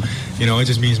Sprink. So it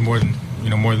just means more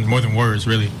than words,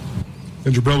 really.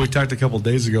 And Jabril, we talked a couple of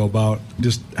days ago about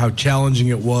just how challenging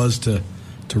it was to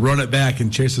run it back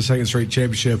and chase the second straight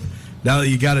championship. Now that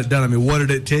you got it done, I mean, what did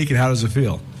it take and how does it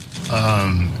feel?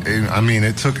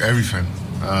 It took everything.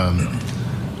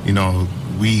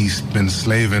 We've been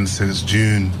slaving since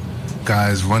June.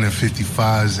 Guys running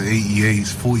 55s,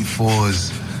 88s,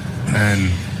 44s,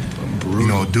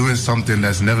 and doing something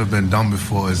that's never been done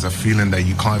before is a feeling that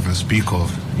you can't even speak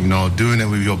of. Doing it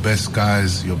with your best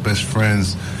guys, your best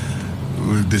friends,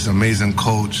 with this amazing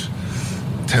coach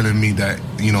telling me that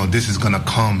this is gonna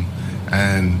come,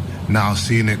 and now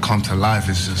seeing it come to life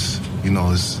is just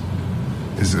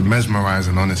it's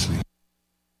mesmerizing, honestly.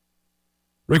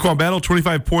 Raekwon Battle,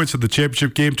 25 points in the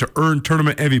championship game to earn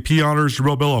tournament MVP honors.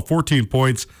 Jabril Bello, 14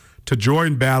 points to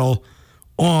join Battle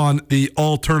on the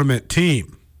all-tournament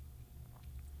team.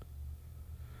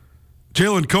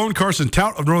 Jalen Cone, Carson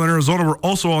Tout of Northern Arizona were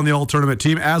also on the all-tournament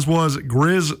team, as was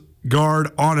Grizz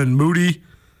guard Anan Moody,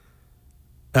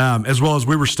 as well as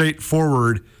Weber State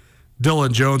forward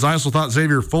Dylan Jones. I also thought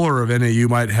Xavier Fuller of NAU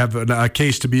might have a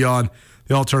case to be on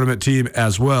the all-tournament team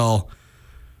as well.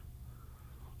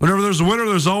 Whenever there's a winner,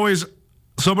 there's always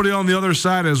somebody on the other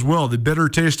side as well. The bitter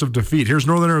taste of defeat. Here's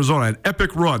Northern Arizona, an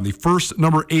epic run, the first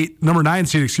number 9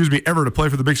 seed, ever to play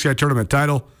for the Big Sky Tournament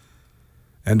title,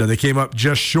 and they came up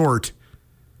just short,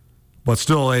 but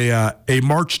still a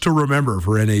march to remember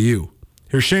for NAU.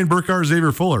 Here's Shane Burkhardt,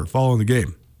 Xavier Fuller following the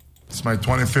game. It's my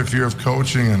 25th year of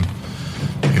coaching, and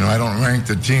I don't rank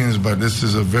the teams, but this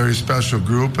is a very special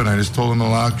group, and I just told them in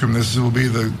the locker room this will be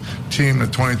the team, the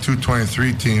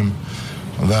 22-23 team.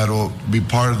 That'll be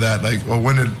part of that.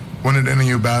 When did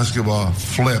NAU basketball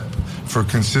flip for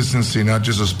consistency, not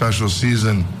just a special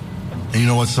season? And you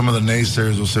know what? Some of the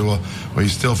naysayers will say, well, you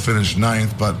still finished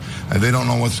 9th, but they don't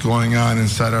know what's going on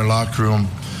inside our locker room,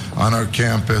 on our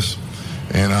campus,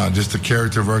 and just the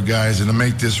character of our guys. And to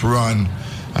make this run,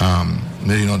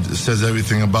 it says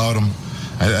everything about them.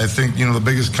 I think, the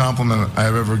biggest compliment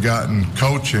I've ever gotten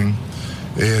coaching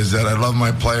is that I love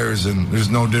my players, and there's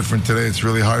no different today. It's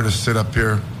really hard to sit up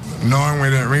here knowing we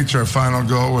didn't reach our final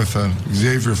goal with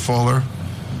Xavier Fuller,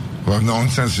 who I've known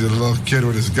since he was a little kid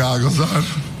with his goggles on,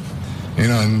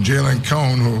 and Jalen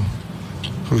Cone,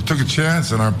 who took a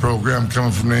chance in our program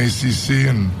coming from the ACC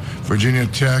and Virginia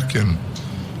Tech, and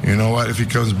you know what? If he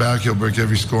comes back, he'll break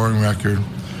every scoring record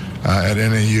at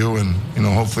NAU and,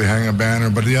 hopefully hang a banner.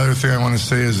 But the other thing I want to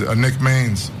say is Nick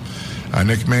Maines.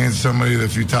 Nick Maines, somebody that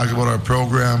if you talk about our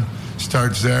program,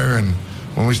 starts there, and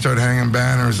when we start hanging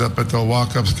banners up at the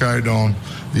Walk-Up Sky Dome,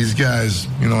 these guys,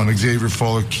 and Xavier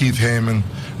Fuller, Keith Heyman,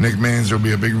 Nick Maines will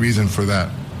be a big reason for that.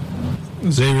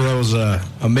 Xavier, that was an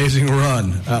amazing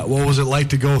run. What was it like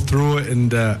to go through it,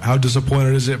 and how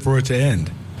disappointed is it for it to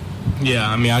end? Yeah,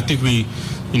 I think we,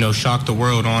 shocked the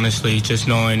world, honestly, just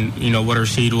knowing, what our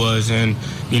seed was, and,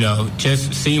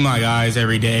 just seeing my guys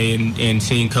every day and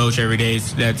seeing Coach every day,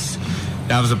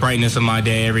 that was the brightness of my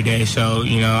day every day. So,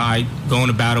 I going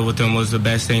to battle with them was the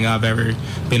best thing I've ever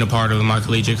been a part of in my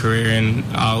collegiate career, and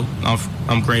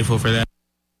I'm grateful for that.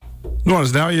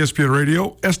 Nuanez Now, ESPN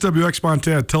Radio, SWX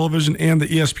Montana Television, and the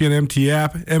ESPN MT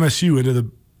app. MSU into the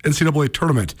NCAA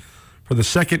tournament for the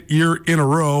second year in a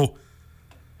row.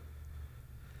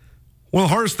 One of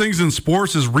the hardest things in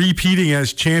sports is repeating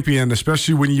as champion,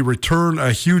 especially when you return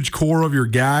a huge core of your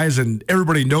guys and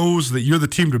everybody knows that you're the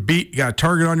team to beat. You got a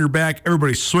target on your back.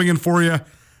 Everybody's swinging for you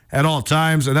at all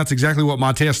times, and that's exactly what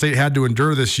Montana State had to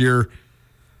endure this year.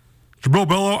 Jabril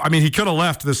Bello, he could have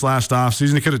left this last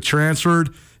offseason. He could have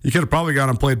transferred. He could have probably gone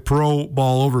and played pro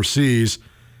ball overseas,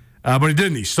 but he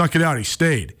didn't. He stuck it out. He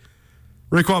stayed.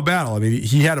 Raekwon Battle,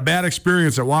 he had a bad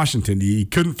experience at Washington. He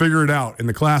couldn't figure it out in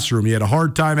the classroom. He had a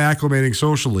hard time acclimating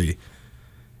socially.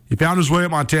 He found his way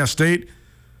at Montana State,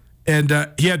 and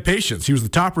he had patience. He was the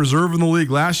top reserve in the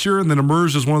league last year and then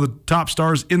emerged as one of the top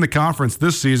stars in the conference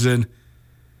this season.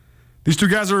 These two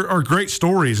guys are great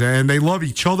stories, and they love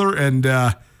each other, and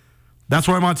that's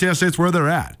why Montana State's where they're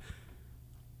at.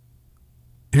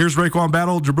 Here's Raekwon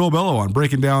Battle, Jabril Bello on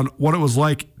breaking down what it was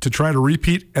like to try to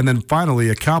repeat and then finally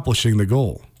accomplishing the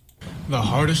goal. The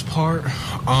hardest part,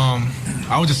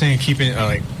 I was just saying chipping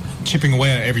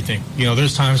away at everything.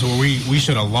 There's times where we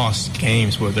should have lost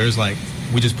games, where there's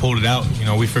we just pulled it out.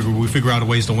 We figure out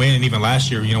ways to win, and even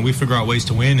last year, we figure out ways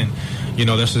to win, and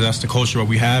that's the culture what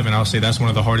we have, and I'll say that's one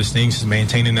of the hardest things is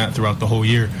maintaining that throughout the whole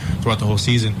year, throughout the whole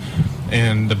season.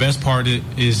 And the best part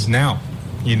is now.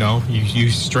 You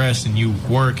stress and you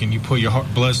work and you put your heart,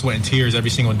 blood, sweat, and tears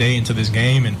every single day into this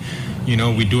game, and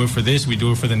we do it for this, we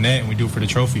do it for the net, and we do it for the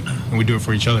trophy, and we do it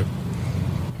for each other.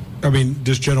 I mean,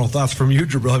 just general thoughts from you,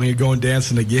 Jabril. I mean, you're going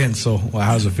dancing again, so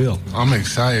how does it feel? I'm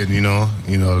excited,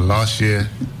 last year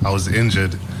I was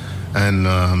injured, and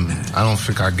I don't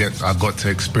think I got to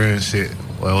experience it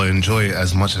or enjoy it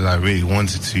as much as I really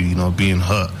wanted to, being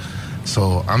hurt.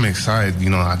 So I'm excited,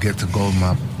 I get to go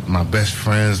with my best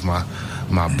friends, my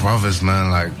brothers,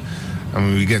 man.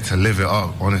 We get to live it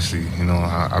up, honestly.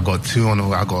 I got 2 on the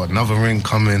way. I got another ring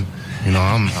coming.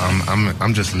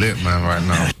 I'm just lit, man, right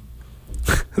now.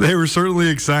 They were certainly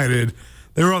excited.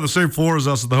 They were on the same floor as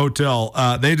us at the hotel.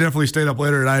 They definitely stayed up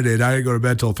later than I did. I didn't go to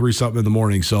bed till 3-something in the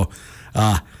morning. So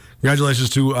congratulations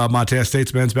to Montana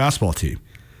State's men's basketball team.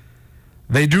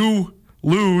 They do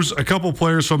lose a couple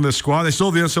players from this squad. They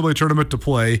still have the NCAA tournament to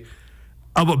play.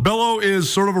 But Bello is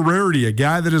sort of a rarity, a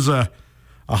guy that is a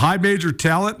high major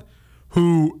talent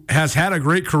who has had a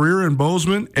great career in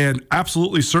Bozeman and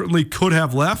absolutely certainly could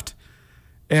have left.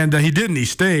 And he didn't. He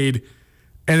stayed.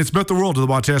 And it's meant the world to the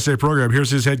Montana State program.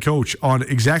 Here's his head coach on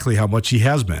exactly how much he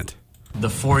has meant. The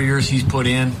 4 years he's put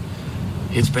in,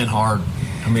 it's been hard.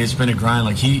 I mean, it's been a grind.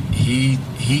 Like he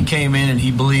came in and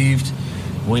he believed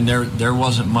when there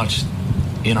wasn't much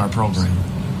in our program.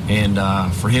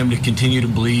 And for him to continue to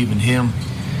believe in him,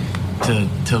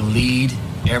 to lead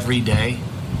every day.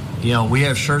 We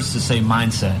have shirts that say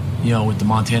mindset, with the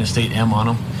Montana State M on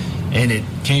them. And it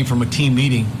came from a team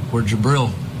meeting where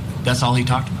Jabril, that's all he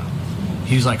talked about.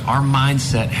 He was like, our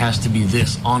mindset has to be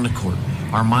this on the court.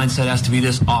 Our mindset has to be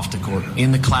this off the court,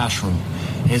 in the classroom.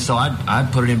 And so I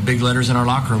put it in big letters in our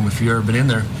locker room. If you've ever been in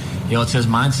there, it says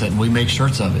mindset, and we make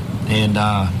shirts of it. And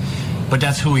but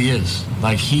that's who he is.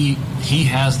 Like he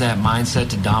has that mindset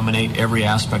to dominate every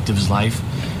aspect of his life.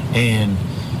 And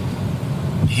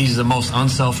he's the most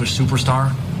unselfish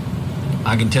superstar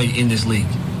I can tell you in this league.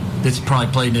 That's probably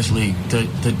played in this league.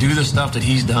 To do the stuff that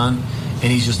he's done,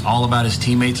 and he's just all about his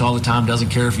teammates all the time, doesn't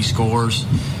care if he scores.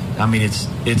 I mean,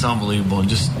 it's unbelievable. And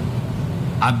just,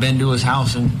 I've been to his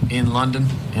house in London,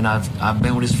 and I've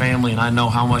been with his family, and I know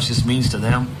how much this means to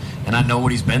them, and I know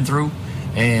what he's been through.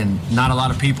 And not a lot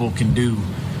of people can do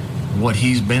what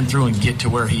he's been through and get to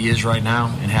where he is right now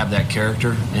and have that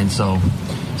character. And so,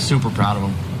 super proud of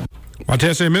him.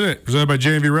 Montana State Minute, presented by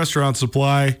JV Restaurant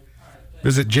Supply.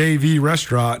 Visit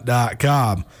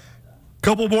jvrestaurant.com.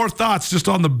 Couple more thoughts just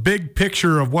on the big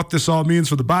picture of what this all means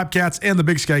for the Bobcats and the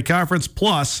Big Sky Conference.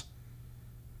 Plus,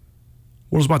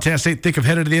 what does Montana State think of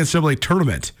headed to the NCAA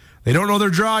tournament? They don't know their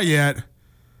draw yet,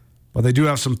 but they do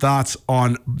have some thoughts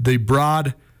on the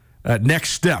broad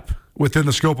next step within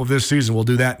the scope of this season. We'll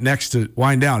do that next to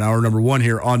wind down hour number 1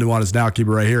 here on Nuanez Now. Keep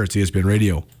it right here. It's ESPN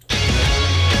Radio.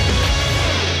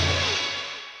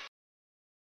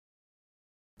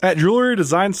 At Jewelry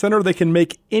Design Center, they can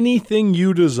make anything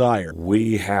you desire.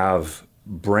 We have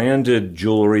branded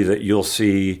jewelry that you'll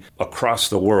see across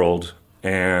the world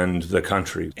and the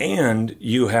country. And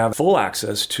you have full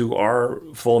access to our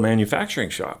full manufacturing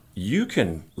shop. You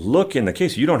can look in the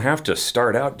case. You don't have to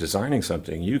start out designing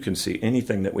something. You can see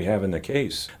anything that we have in the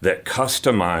case that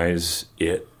customize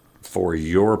it for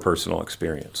your personal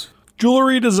experience.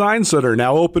 Jewelry Design Center,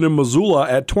 now open in Missoula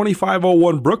at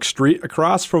 2501 Brook Street,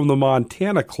 across from the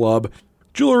Montana Club.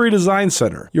 Jewelry Design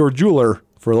Center, your jeweler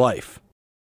for life.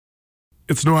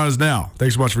 It's Nuanez Now.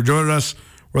 Thanks so much for joining us.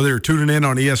 Whether you're tuning in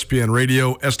on ESPN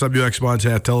Radio, SWX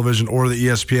Montana Television, or the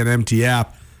ESPN MT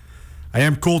app, I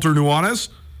am Colter Nuanez.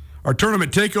 Our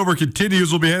tournament takeover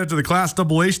continues. We'll be headed to the Class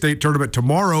AA state tournament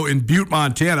tomorrow in Butte,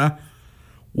 Montana.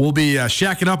 We'll be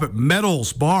shacking up at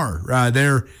Meadows Bar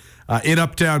there in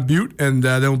Uptown Butte, and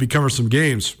then we'll be covering some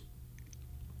games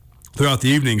throughout the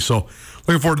evening. So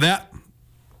looking forward to that.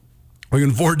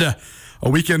 Looking forward to a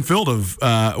weekend filled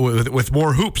with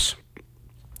more hoops.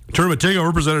 Tournament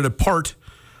takeover presented in part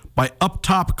by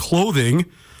Uptop Clothing.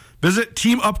 Visit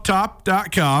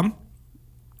teamuptop.com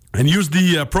and use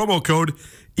the promo code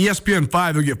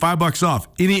ESPN5. You'll get $5 off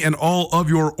any and all of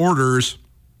your orders.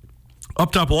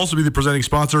 Uptop will also be the presenting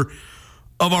sponsor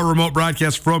of our remote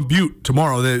broadcast from Butte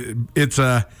tomorrow. It's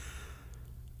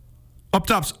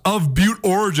Uptop's Of Butte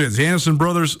Origins. The Anderson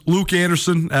brothers, Luke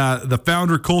Anderson, the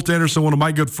founder, Colt Anderson, one of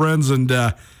my good friends. And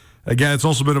again, it's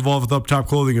also been involved with Uptop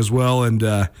Clothing as well. And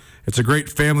it's a great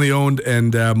family-owned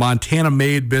and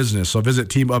Montana-made business. So visit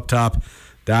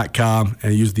teamuptop.com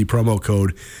and use the promo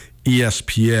code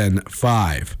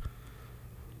ESPN5.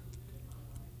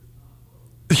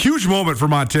 huge moment for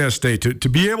Montana State to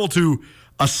be able to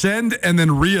ascend and then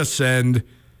reascend.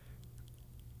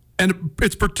 And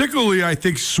it's particularly, I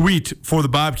think, sweet for the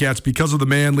Bobcats because of the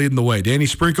man leading the way. Danny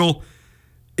Sprinkle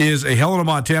is a Helena,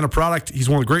 Montana product. He's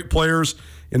one of the great players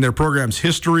in their program's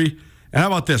history. And how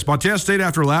about this? Montana State,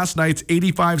 after last night's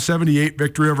 85-78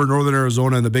 victory over Northern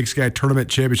Arizona in the Big Sky Tournament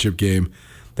Championship game,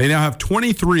 they now have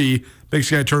 23 Big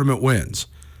Sky Tournament wins.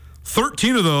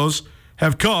 13 of those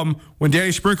have come when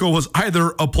Danny Sprinkle was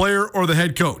either a player or the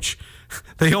head coach.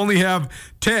 They only have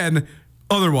 10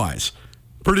 otherwise.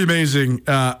 Pretty amazing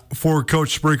for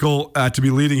Coach Sprinkle to be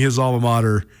leading his alma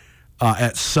mater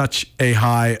at such a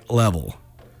high level.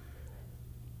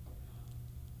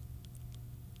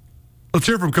 Let's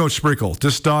hear from Coach Sprinkle,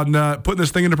 just on putting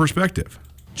this thing into perspective.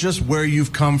 Just where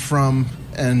you've come from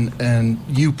and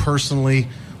you personally,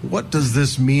 what does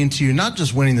this mean to you? Not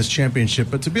just winning this championship,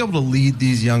 but to be able to lead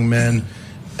these young men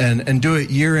and do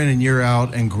it year in and year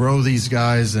out and grow these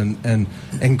guys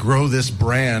and grow this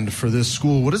brand for this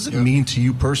school. What does it mean to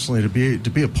you personally to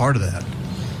be a part of that?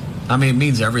 I mean, it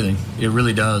means everything. It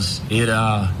really does. It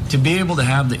to be able to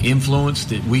have the influence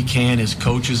that we can as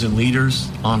coaches and leaders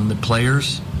on the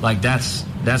players, like that's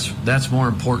more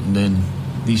important than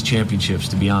these championships,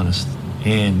 to be honest.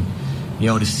 And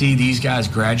to see these guys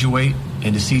graduate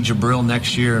and to see Jabril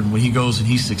next year and when he goes and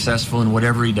he's successful in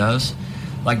whatever he does,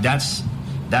 like that's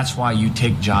why you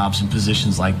take jobs and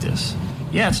positions like this.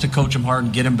 Yeah, it's to coach them hard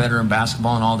and get them better in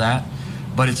basketball and all that,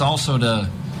 but it's also to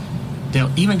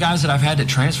even guys that I've had to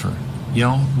transfer.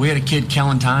 We had a kid,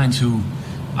 Kellen Tynes, who,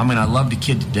 I love the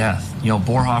kid to death.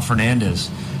 Borja Fernandez.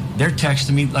 They're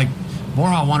texting me like,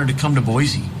 Borja wanted to come to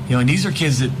Boise. And these are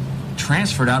kids that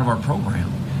transferred out of our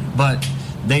program, but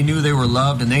they knew they were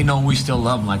loved and they know we still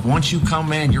love them. Like, once you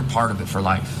come in, you're part of it for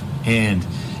life. And,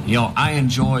 I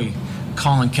enjoy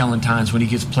calling Kellen Tynes when he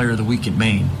gets Player of the Week at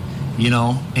Maine,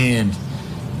 and,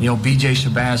 BJ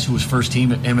Shabazz, who was first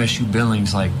team at MSU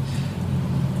Billings, like,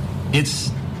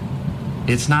 it's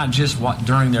not just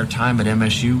during their time at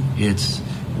MSU, it's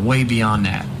way beyond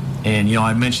that. And,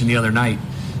 I mentioned the other night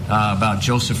about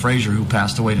Joseph Frazier, who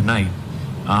passed away tonight,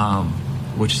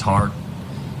 which is hard.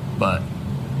 But,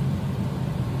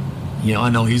 I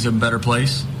know he's in a better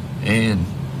place. And,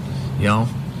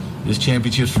 this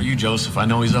championship's for you, Joseph. I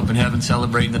know he's up in heaven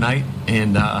celebrating tonight.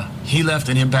 And he left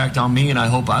an impact on me, and I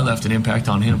hope I left an impact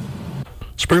on him.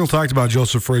 Sprinkle talked about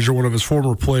Joseph Frazier, one of his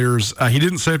former players. He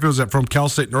didn't say if it was from Cal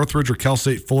State Northridge or Cal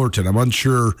State Fullerton. I'm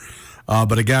unsure.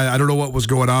 But a guy, I don't know what was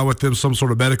going on with him, some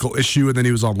sort of medical issue, and then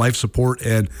he was on life support,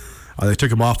 and they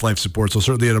took him off life support. So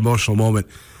certainly an emotional moment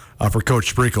for Coach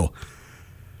Sprinkle.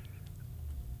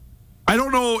 I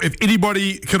don't know if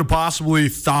anybody could have possibly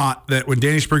thought that when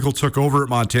Danny Sprinkle took over at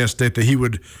Montana State that he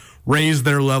would raise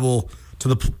their level to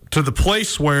the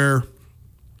place where,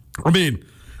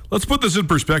 let's put this in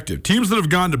perspective. Teams that have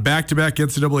gone to back-to-back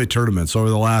NCAA tournaments over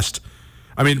the last,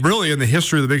 really in the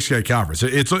history of the Big Sky Conference.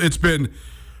 It's been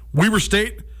Weber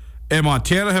State and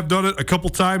Montana have done it a couple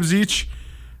times each.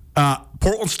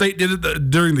 Portland State did it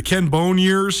during the Ken Bone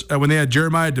years when they had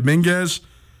Jeremiah Dominguez.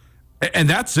 And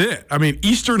that's it.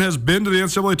 Eastern has been to the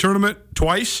NCAA tournament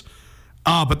twice,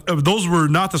 but those were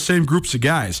not the same groups of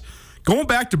guys. Going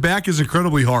back-to-back is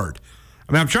incredibly hard.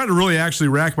 I'm trying to really actually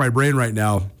rack my brain right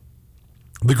now.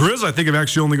 The Grizz, I think, have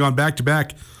actually only gone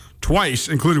back-to-back twice,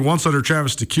 including once under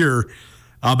Travis DeCuire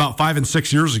about 5 and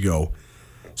 6 years ago.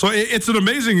 So it's an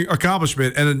amazing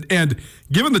accomplishment. And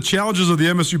given the challenges of the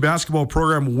MSU basketball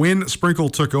program when Sprinkle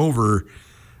took over,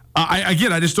 I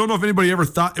just don't know if anybody ever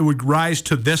thought it would rise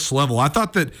to this level. I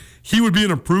thought that he would be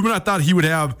an improvement. I thought he would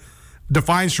have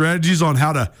defined strategies on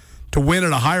how to win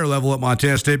at a higher level at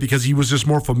Montana State because he was just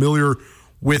more familiar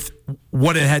with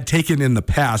what it had taken in the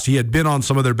past. He had been on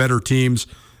some of their better teams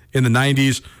in the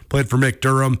 90s, played for Mick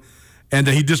Durham, and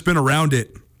he'd just been around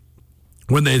it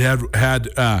when they'd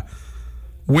had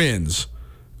wins,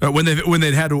 when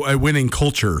they'd had a winning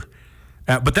culture.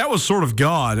 But that was sort of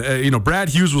gone. Brad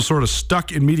Hughes was sort of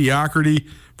stuck in mediocrity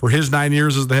for his 9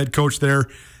 years as the head coach there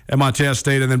at Montana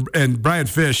State. And Brian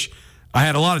Fish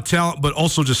had a lot of talent, but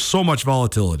also just so much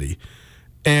volatility.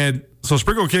 And so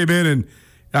Sprinkle came in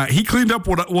and he cleaned up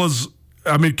what was,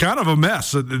 kind of a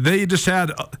mess. They just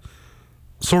had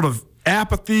sort of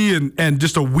apathy and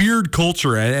just a weird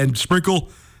culture. And Sprinkle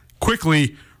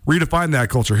quickly redefined that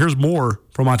culture. Here's more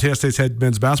from Montana State's head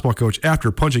men's basketball coach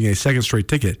after punching a second straight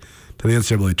ticket to the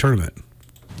NCAA tournament.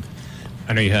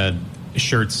 I know you had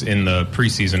shirts in the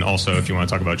preseason also, if you want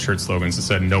to talk about shirt slogans that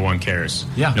said, no one cares.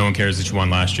 Yeah. No one cares that you won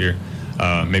last year.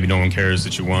 Maybe no one cares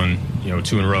that you won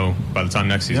 2 in a row by the time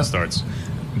next season starts.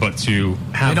 But to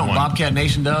have Bobcat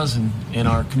Nation does and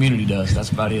our community does.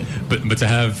 That's about it. But to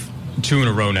have 2 in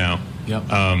a row now. Yep.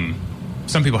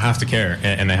 Some people have to care,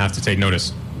 and they have to take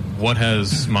notice. What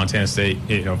has Montana State,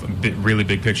 really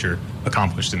big picture,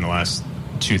 accomplished in the last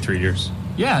 2-3 years?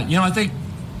 Yeah, I think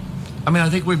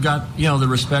we've got, the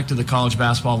respect of the college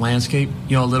basketball landscape,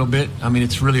 a little bit. I mean,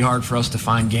 it's really hard for us to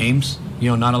find games.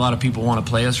 Not a lot of people want to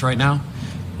play us right now.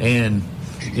 And,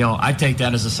 I take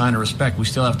that as a sign of respect. We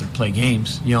still have to play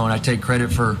games, and I take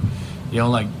credit for,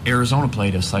 like Arizona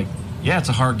played us. Like, yeah, it's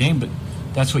a hard game, but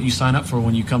that's what you sign up for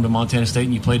when you come to Montana State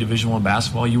and you play Division I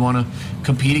basketball. You want to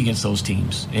compete against those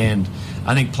teams. And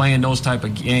I think playing those type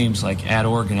of games like at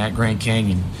Oregon, at Grand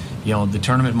Canyon, the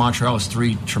tournament in Montreal was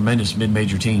 3 tremendous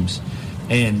mid-major teams.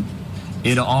 And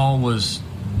it all was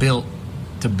built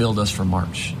to build us for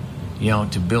March,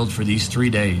 to build for these 3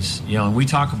 days. And we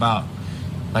talk about,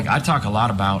 like I talk a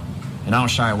lot about, and I don't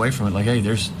shy away from it, like, hey,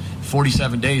 there's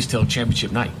 47 days till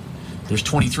championship night. There's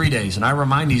 23 days. And I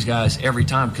remind these guys every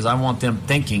time because I want them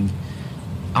thinking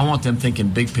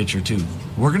big picture too.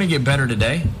 We're going to get better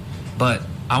today, but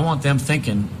I want them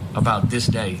thinking about this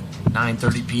day,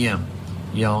 9:30 p.m.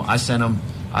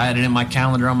 I had it in my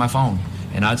calendar on my phone,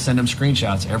 and I'd send them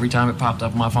screenshots every time it popped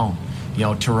up on my phone,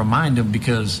 to remind them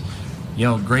because,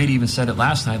 Grady even said it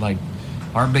last night, like,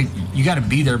 you got to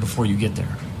be there before you get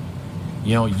there.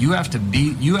 You have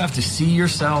to see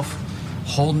yourself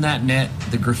holding that net,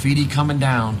 the graffiti coming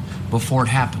down before it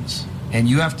happens. And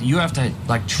you have to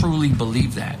like truly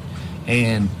believe that.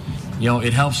 And,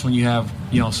 it helps when you have,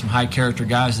 some high character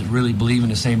guys that really believe in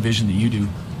the same vision that you do.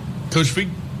 Coach, if we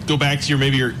go back to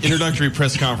your introductory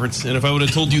press conference, and if I would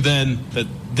have told you then that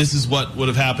this is what would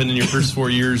have happened in your first 4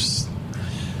 years,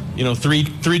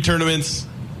 three tournaments,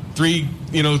 3,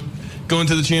 going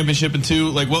to the championship and 2,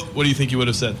 like what do you think you would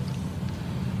have said?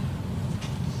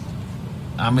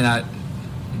 I mean,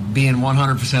 being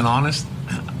 100% honest,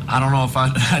 I don't know if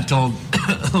I told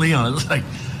Leon, it's like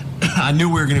I knew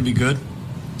we were going to be good,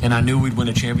 and I knew we'd win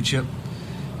a championship.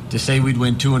 To say we'd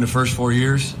win 2 in the first 4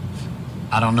 years,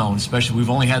 I don't know. Especially we've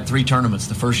only had 3 tournaments.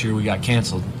 The first year we got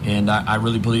canceled, and I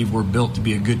really believe we're built to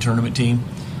be a good tournament team.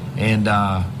 And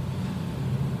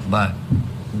but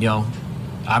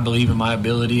I believe in my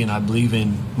ability, and I believe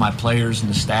in my players and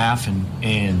the staff, and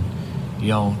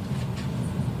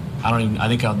I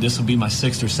think this will be my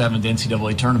 6th or 7th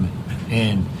NCAA tournament.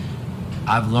 And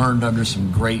I've learned under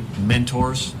some great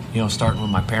mentors, starting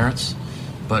with my parents,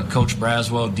 but Coach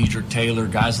Braswell, Dedrick Taylor,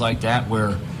 guys like that,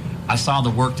 where I saw the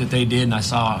work that they did and I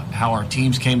saw how our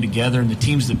teams came together and the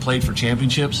teams that played for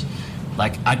championships.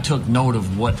 Like, I took note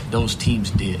of what those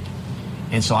teams did.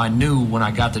 And so I knew when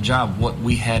I got the job what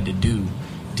we had to do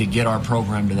to get our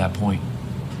program to that point.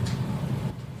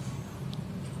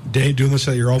 Dane, doing this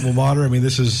at your alma mater, I mean,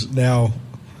 this is now,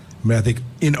 I think,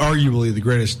 inarguably the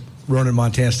greatest run in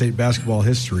Montana State basketball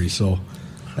history. So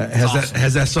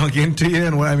has that sunk into you?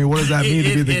 And what does that mean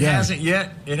to be the guy?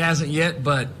 It hasn't yet,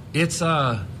 but it's,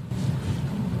 and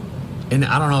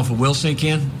I don't know if it will sink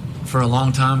in for a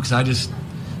long time because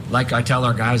I tell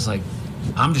our guys, like,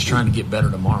 I'm just trying to get better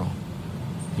tomorrow.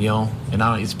 And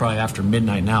it's probably after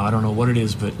midnight now. I don't know what it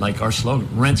is, but like our slogan,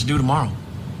 rent's due tomorrow.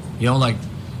 Like,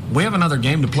 we have another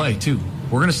game to play, too.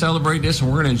 We're going to celebrate this, and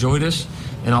we're going to enjoy this.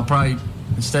 And I'll probably,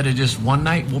 instead of just one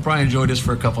night, we'll probably enjoy this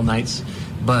for a couple nights.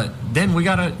 But then we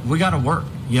gotta work.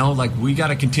 We got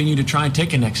to continue to try and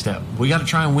take a next step. We got to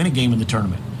try and win a game in the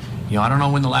tournament. I don't know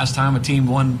when the last time a team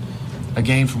won a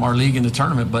game from our league in the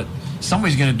tournament, but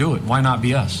somebody's going to do it. Why not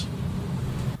be us?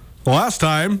 The last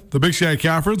time the Big Sky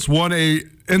Conference won a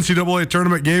NCAA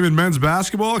tournament game in men's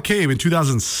basketball came in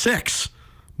 2006.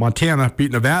 Montana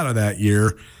beat Nevada that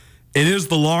year. It is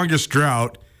the longest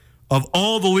drought of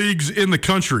all the leagues in the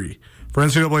country for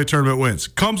NCAA tournament wins.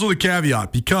 Comes with a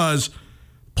caveat because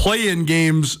play-in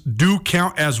games do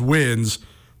count as wins.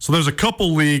 So there's a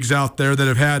couple leagues out there that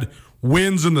have had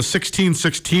wins in the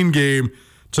 16-16 game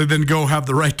to then go have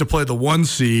the right to play the 1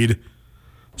 seed.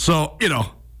 So,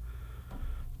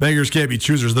 beggars can't be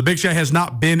choosers. The Big Sky has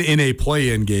not been in a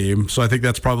play-in game, so I think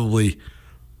that's probably,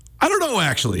 I don't know,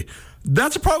 actually.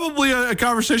 That's probably a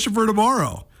conversation for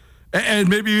tomorrow and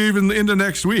maybe even into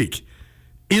next week.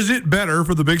 Is it better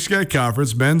for the Big Sky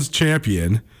Conference men's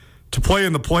champion to play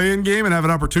in the play-in game and have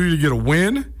an opportunity to get a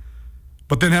win,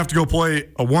 but then have to go play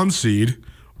a 1 seed,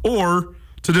 or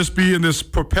to just be in this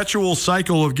perpetual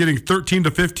cycle of getting 13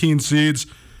 to 15 seeds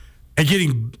and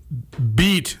getting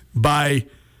beat by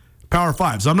Power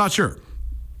 5s? I'm not sure.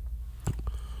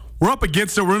 We're up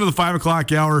against it. We're into the 5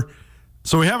 o'clock hour.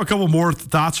 So we have a couple more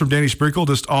thoughts from Danny Sprinkle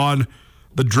just on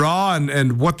the draw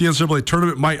and what the NCAA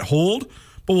tournament might hold,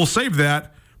 but we'll save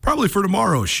that probably for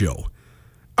tomorrow's show.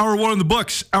 Hour 1 in the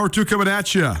books, hour 2 coming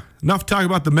at you. Enough talk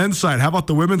about the men's side. How about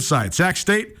the women's side? Sac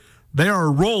State, They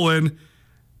are rolling.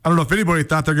 I don't know if anybody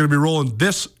thought they're going to be rolling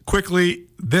this quickly,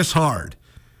 this hard.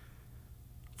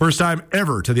 First time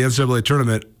ever to the NCAA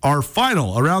tournament. Our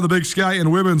final Around the Big Sky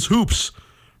in women's hoops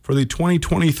for the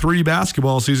 2023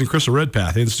 basketball season. Crystal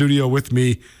Redpath in studio with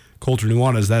me, Colter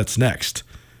Nuanez. That's next.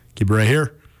 Keep it right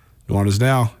here. Nuanez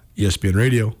Now, ESPN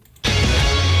Radio.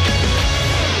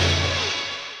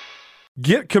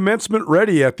 Get commencement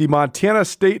ready at the Montana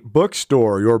State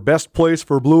Bookstore, your best place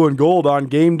for blue and gold on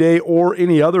game day or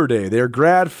any other day. Their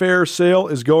grad fair sale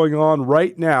is going on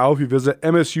right now if you visit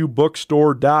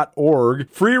msubookstore.org.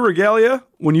 Free regalia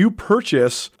when you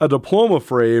purchase a diploma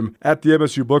frame at the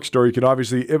MSU Bookstore. You can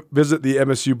obviously visit the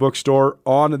MSU Bookstore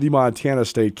on the Montana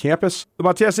State campus. The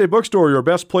Montana State Bookstore, your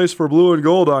best place for blue and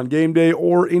gold on game day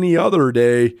or any other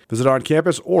day. Visit on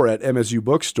campus or at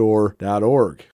msubookstore.org.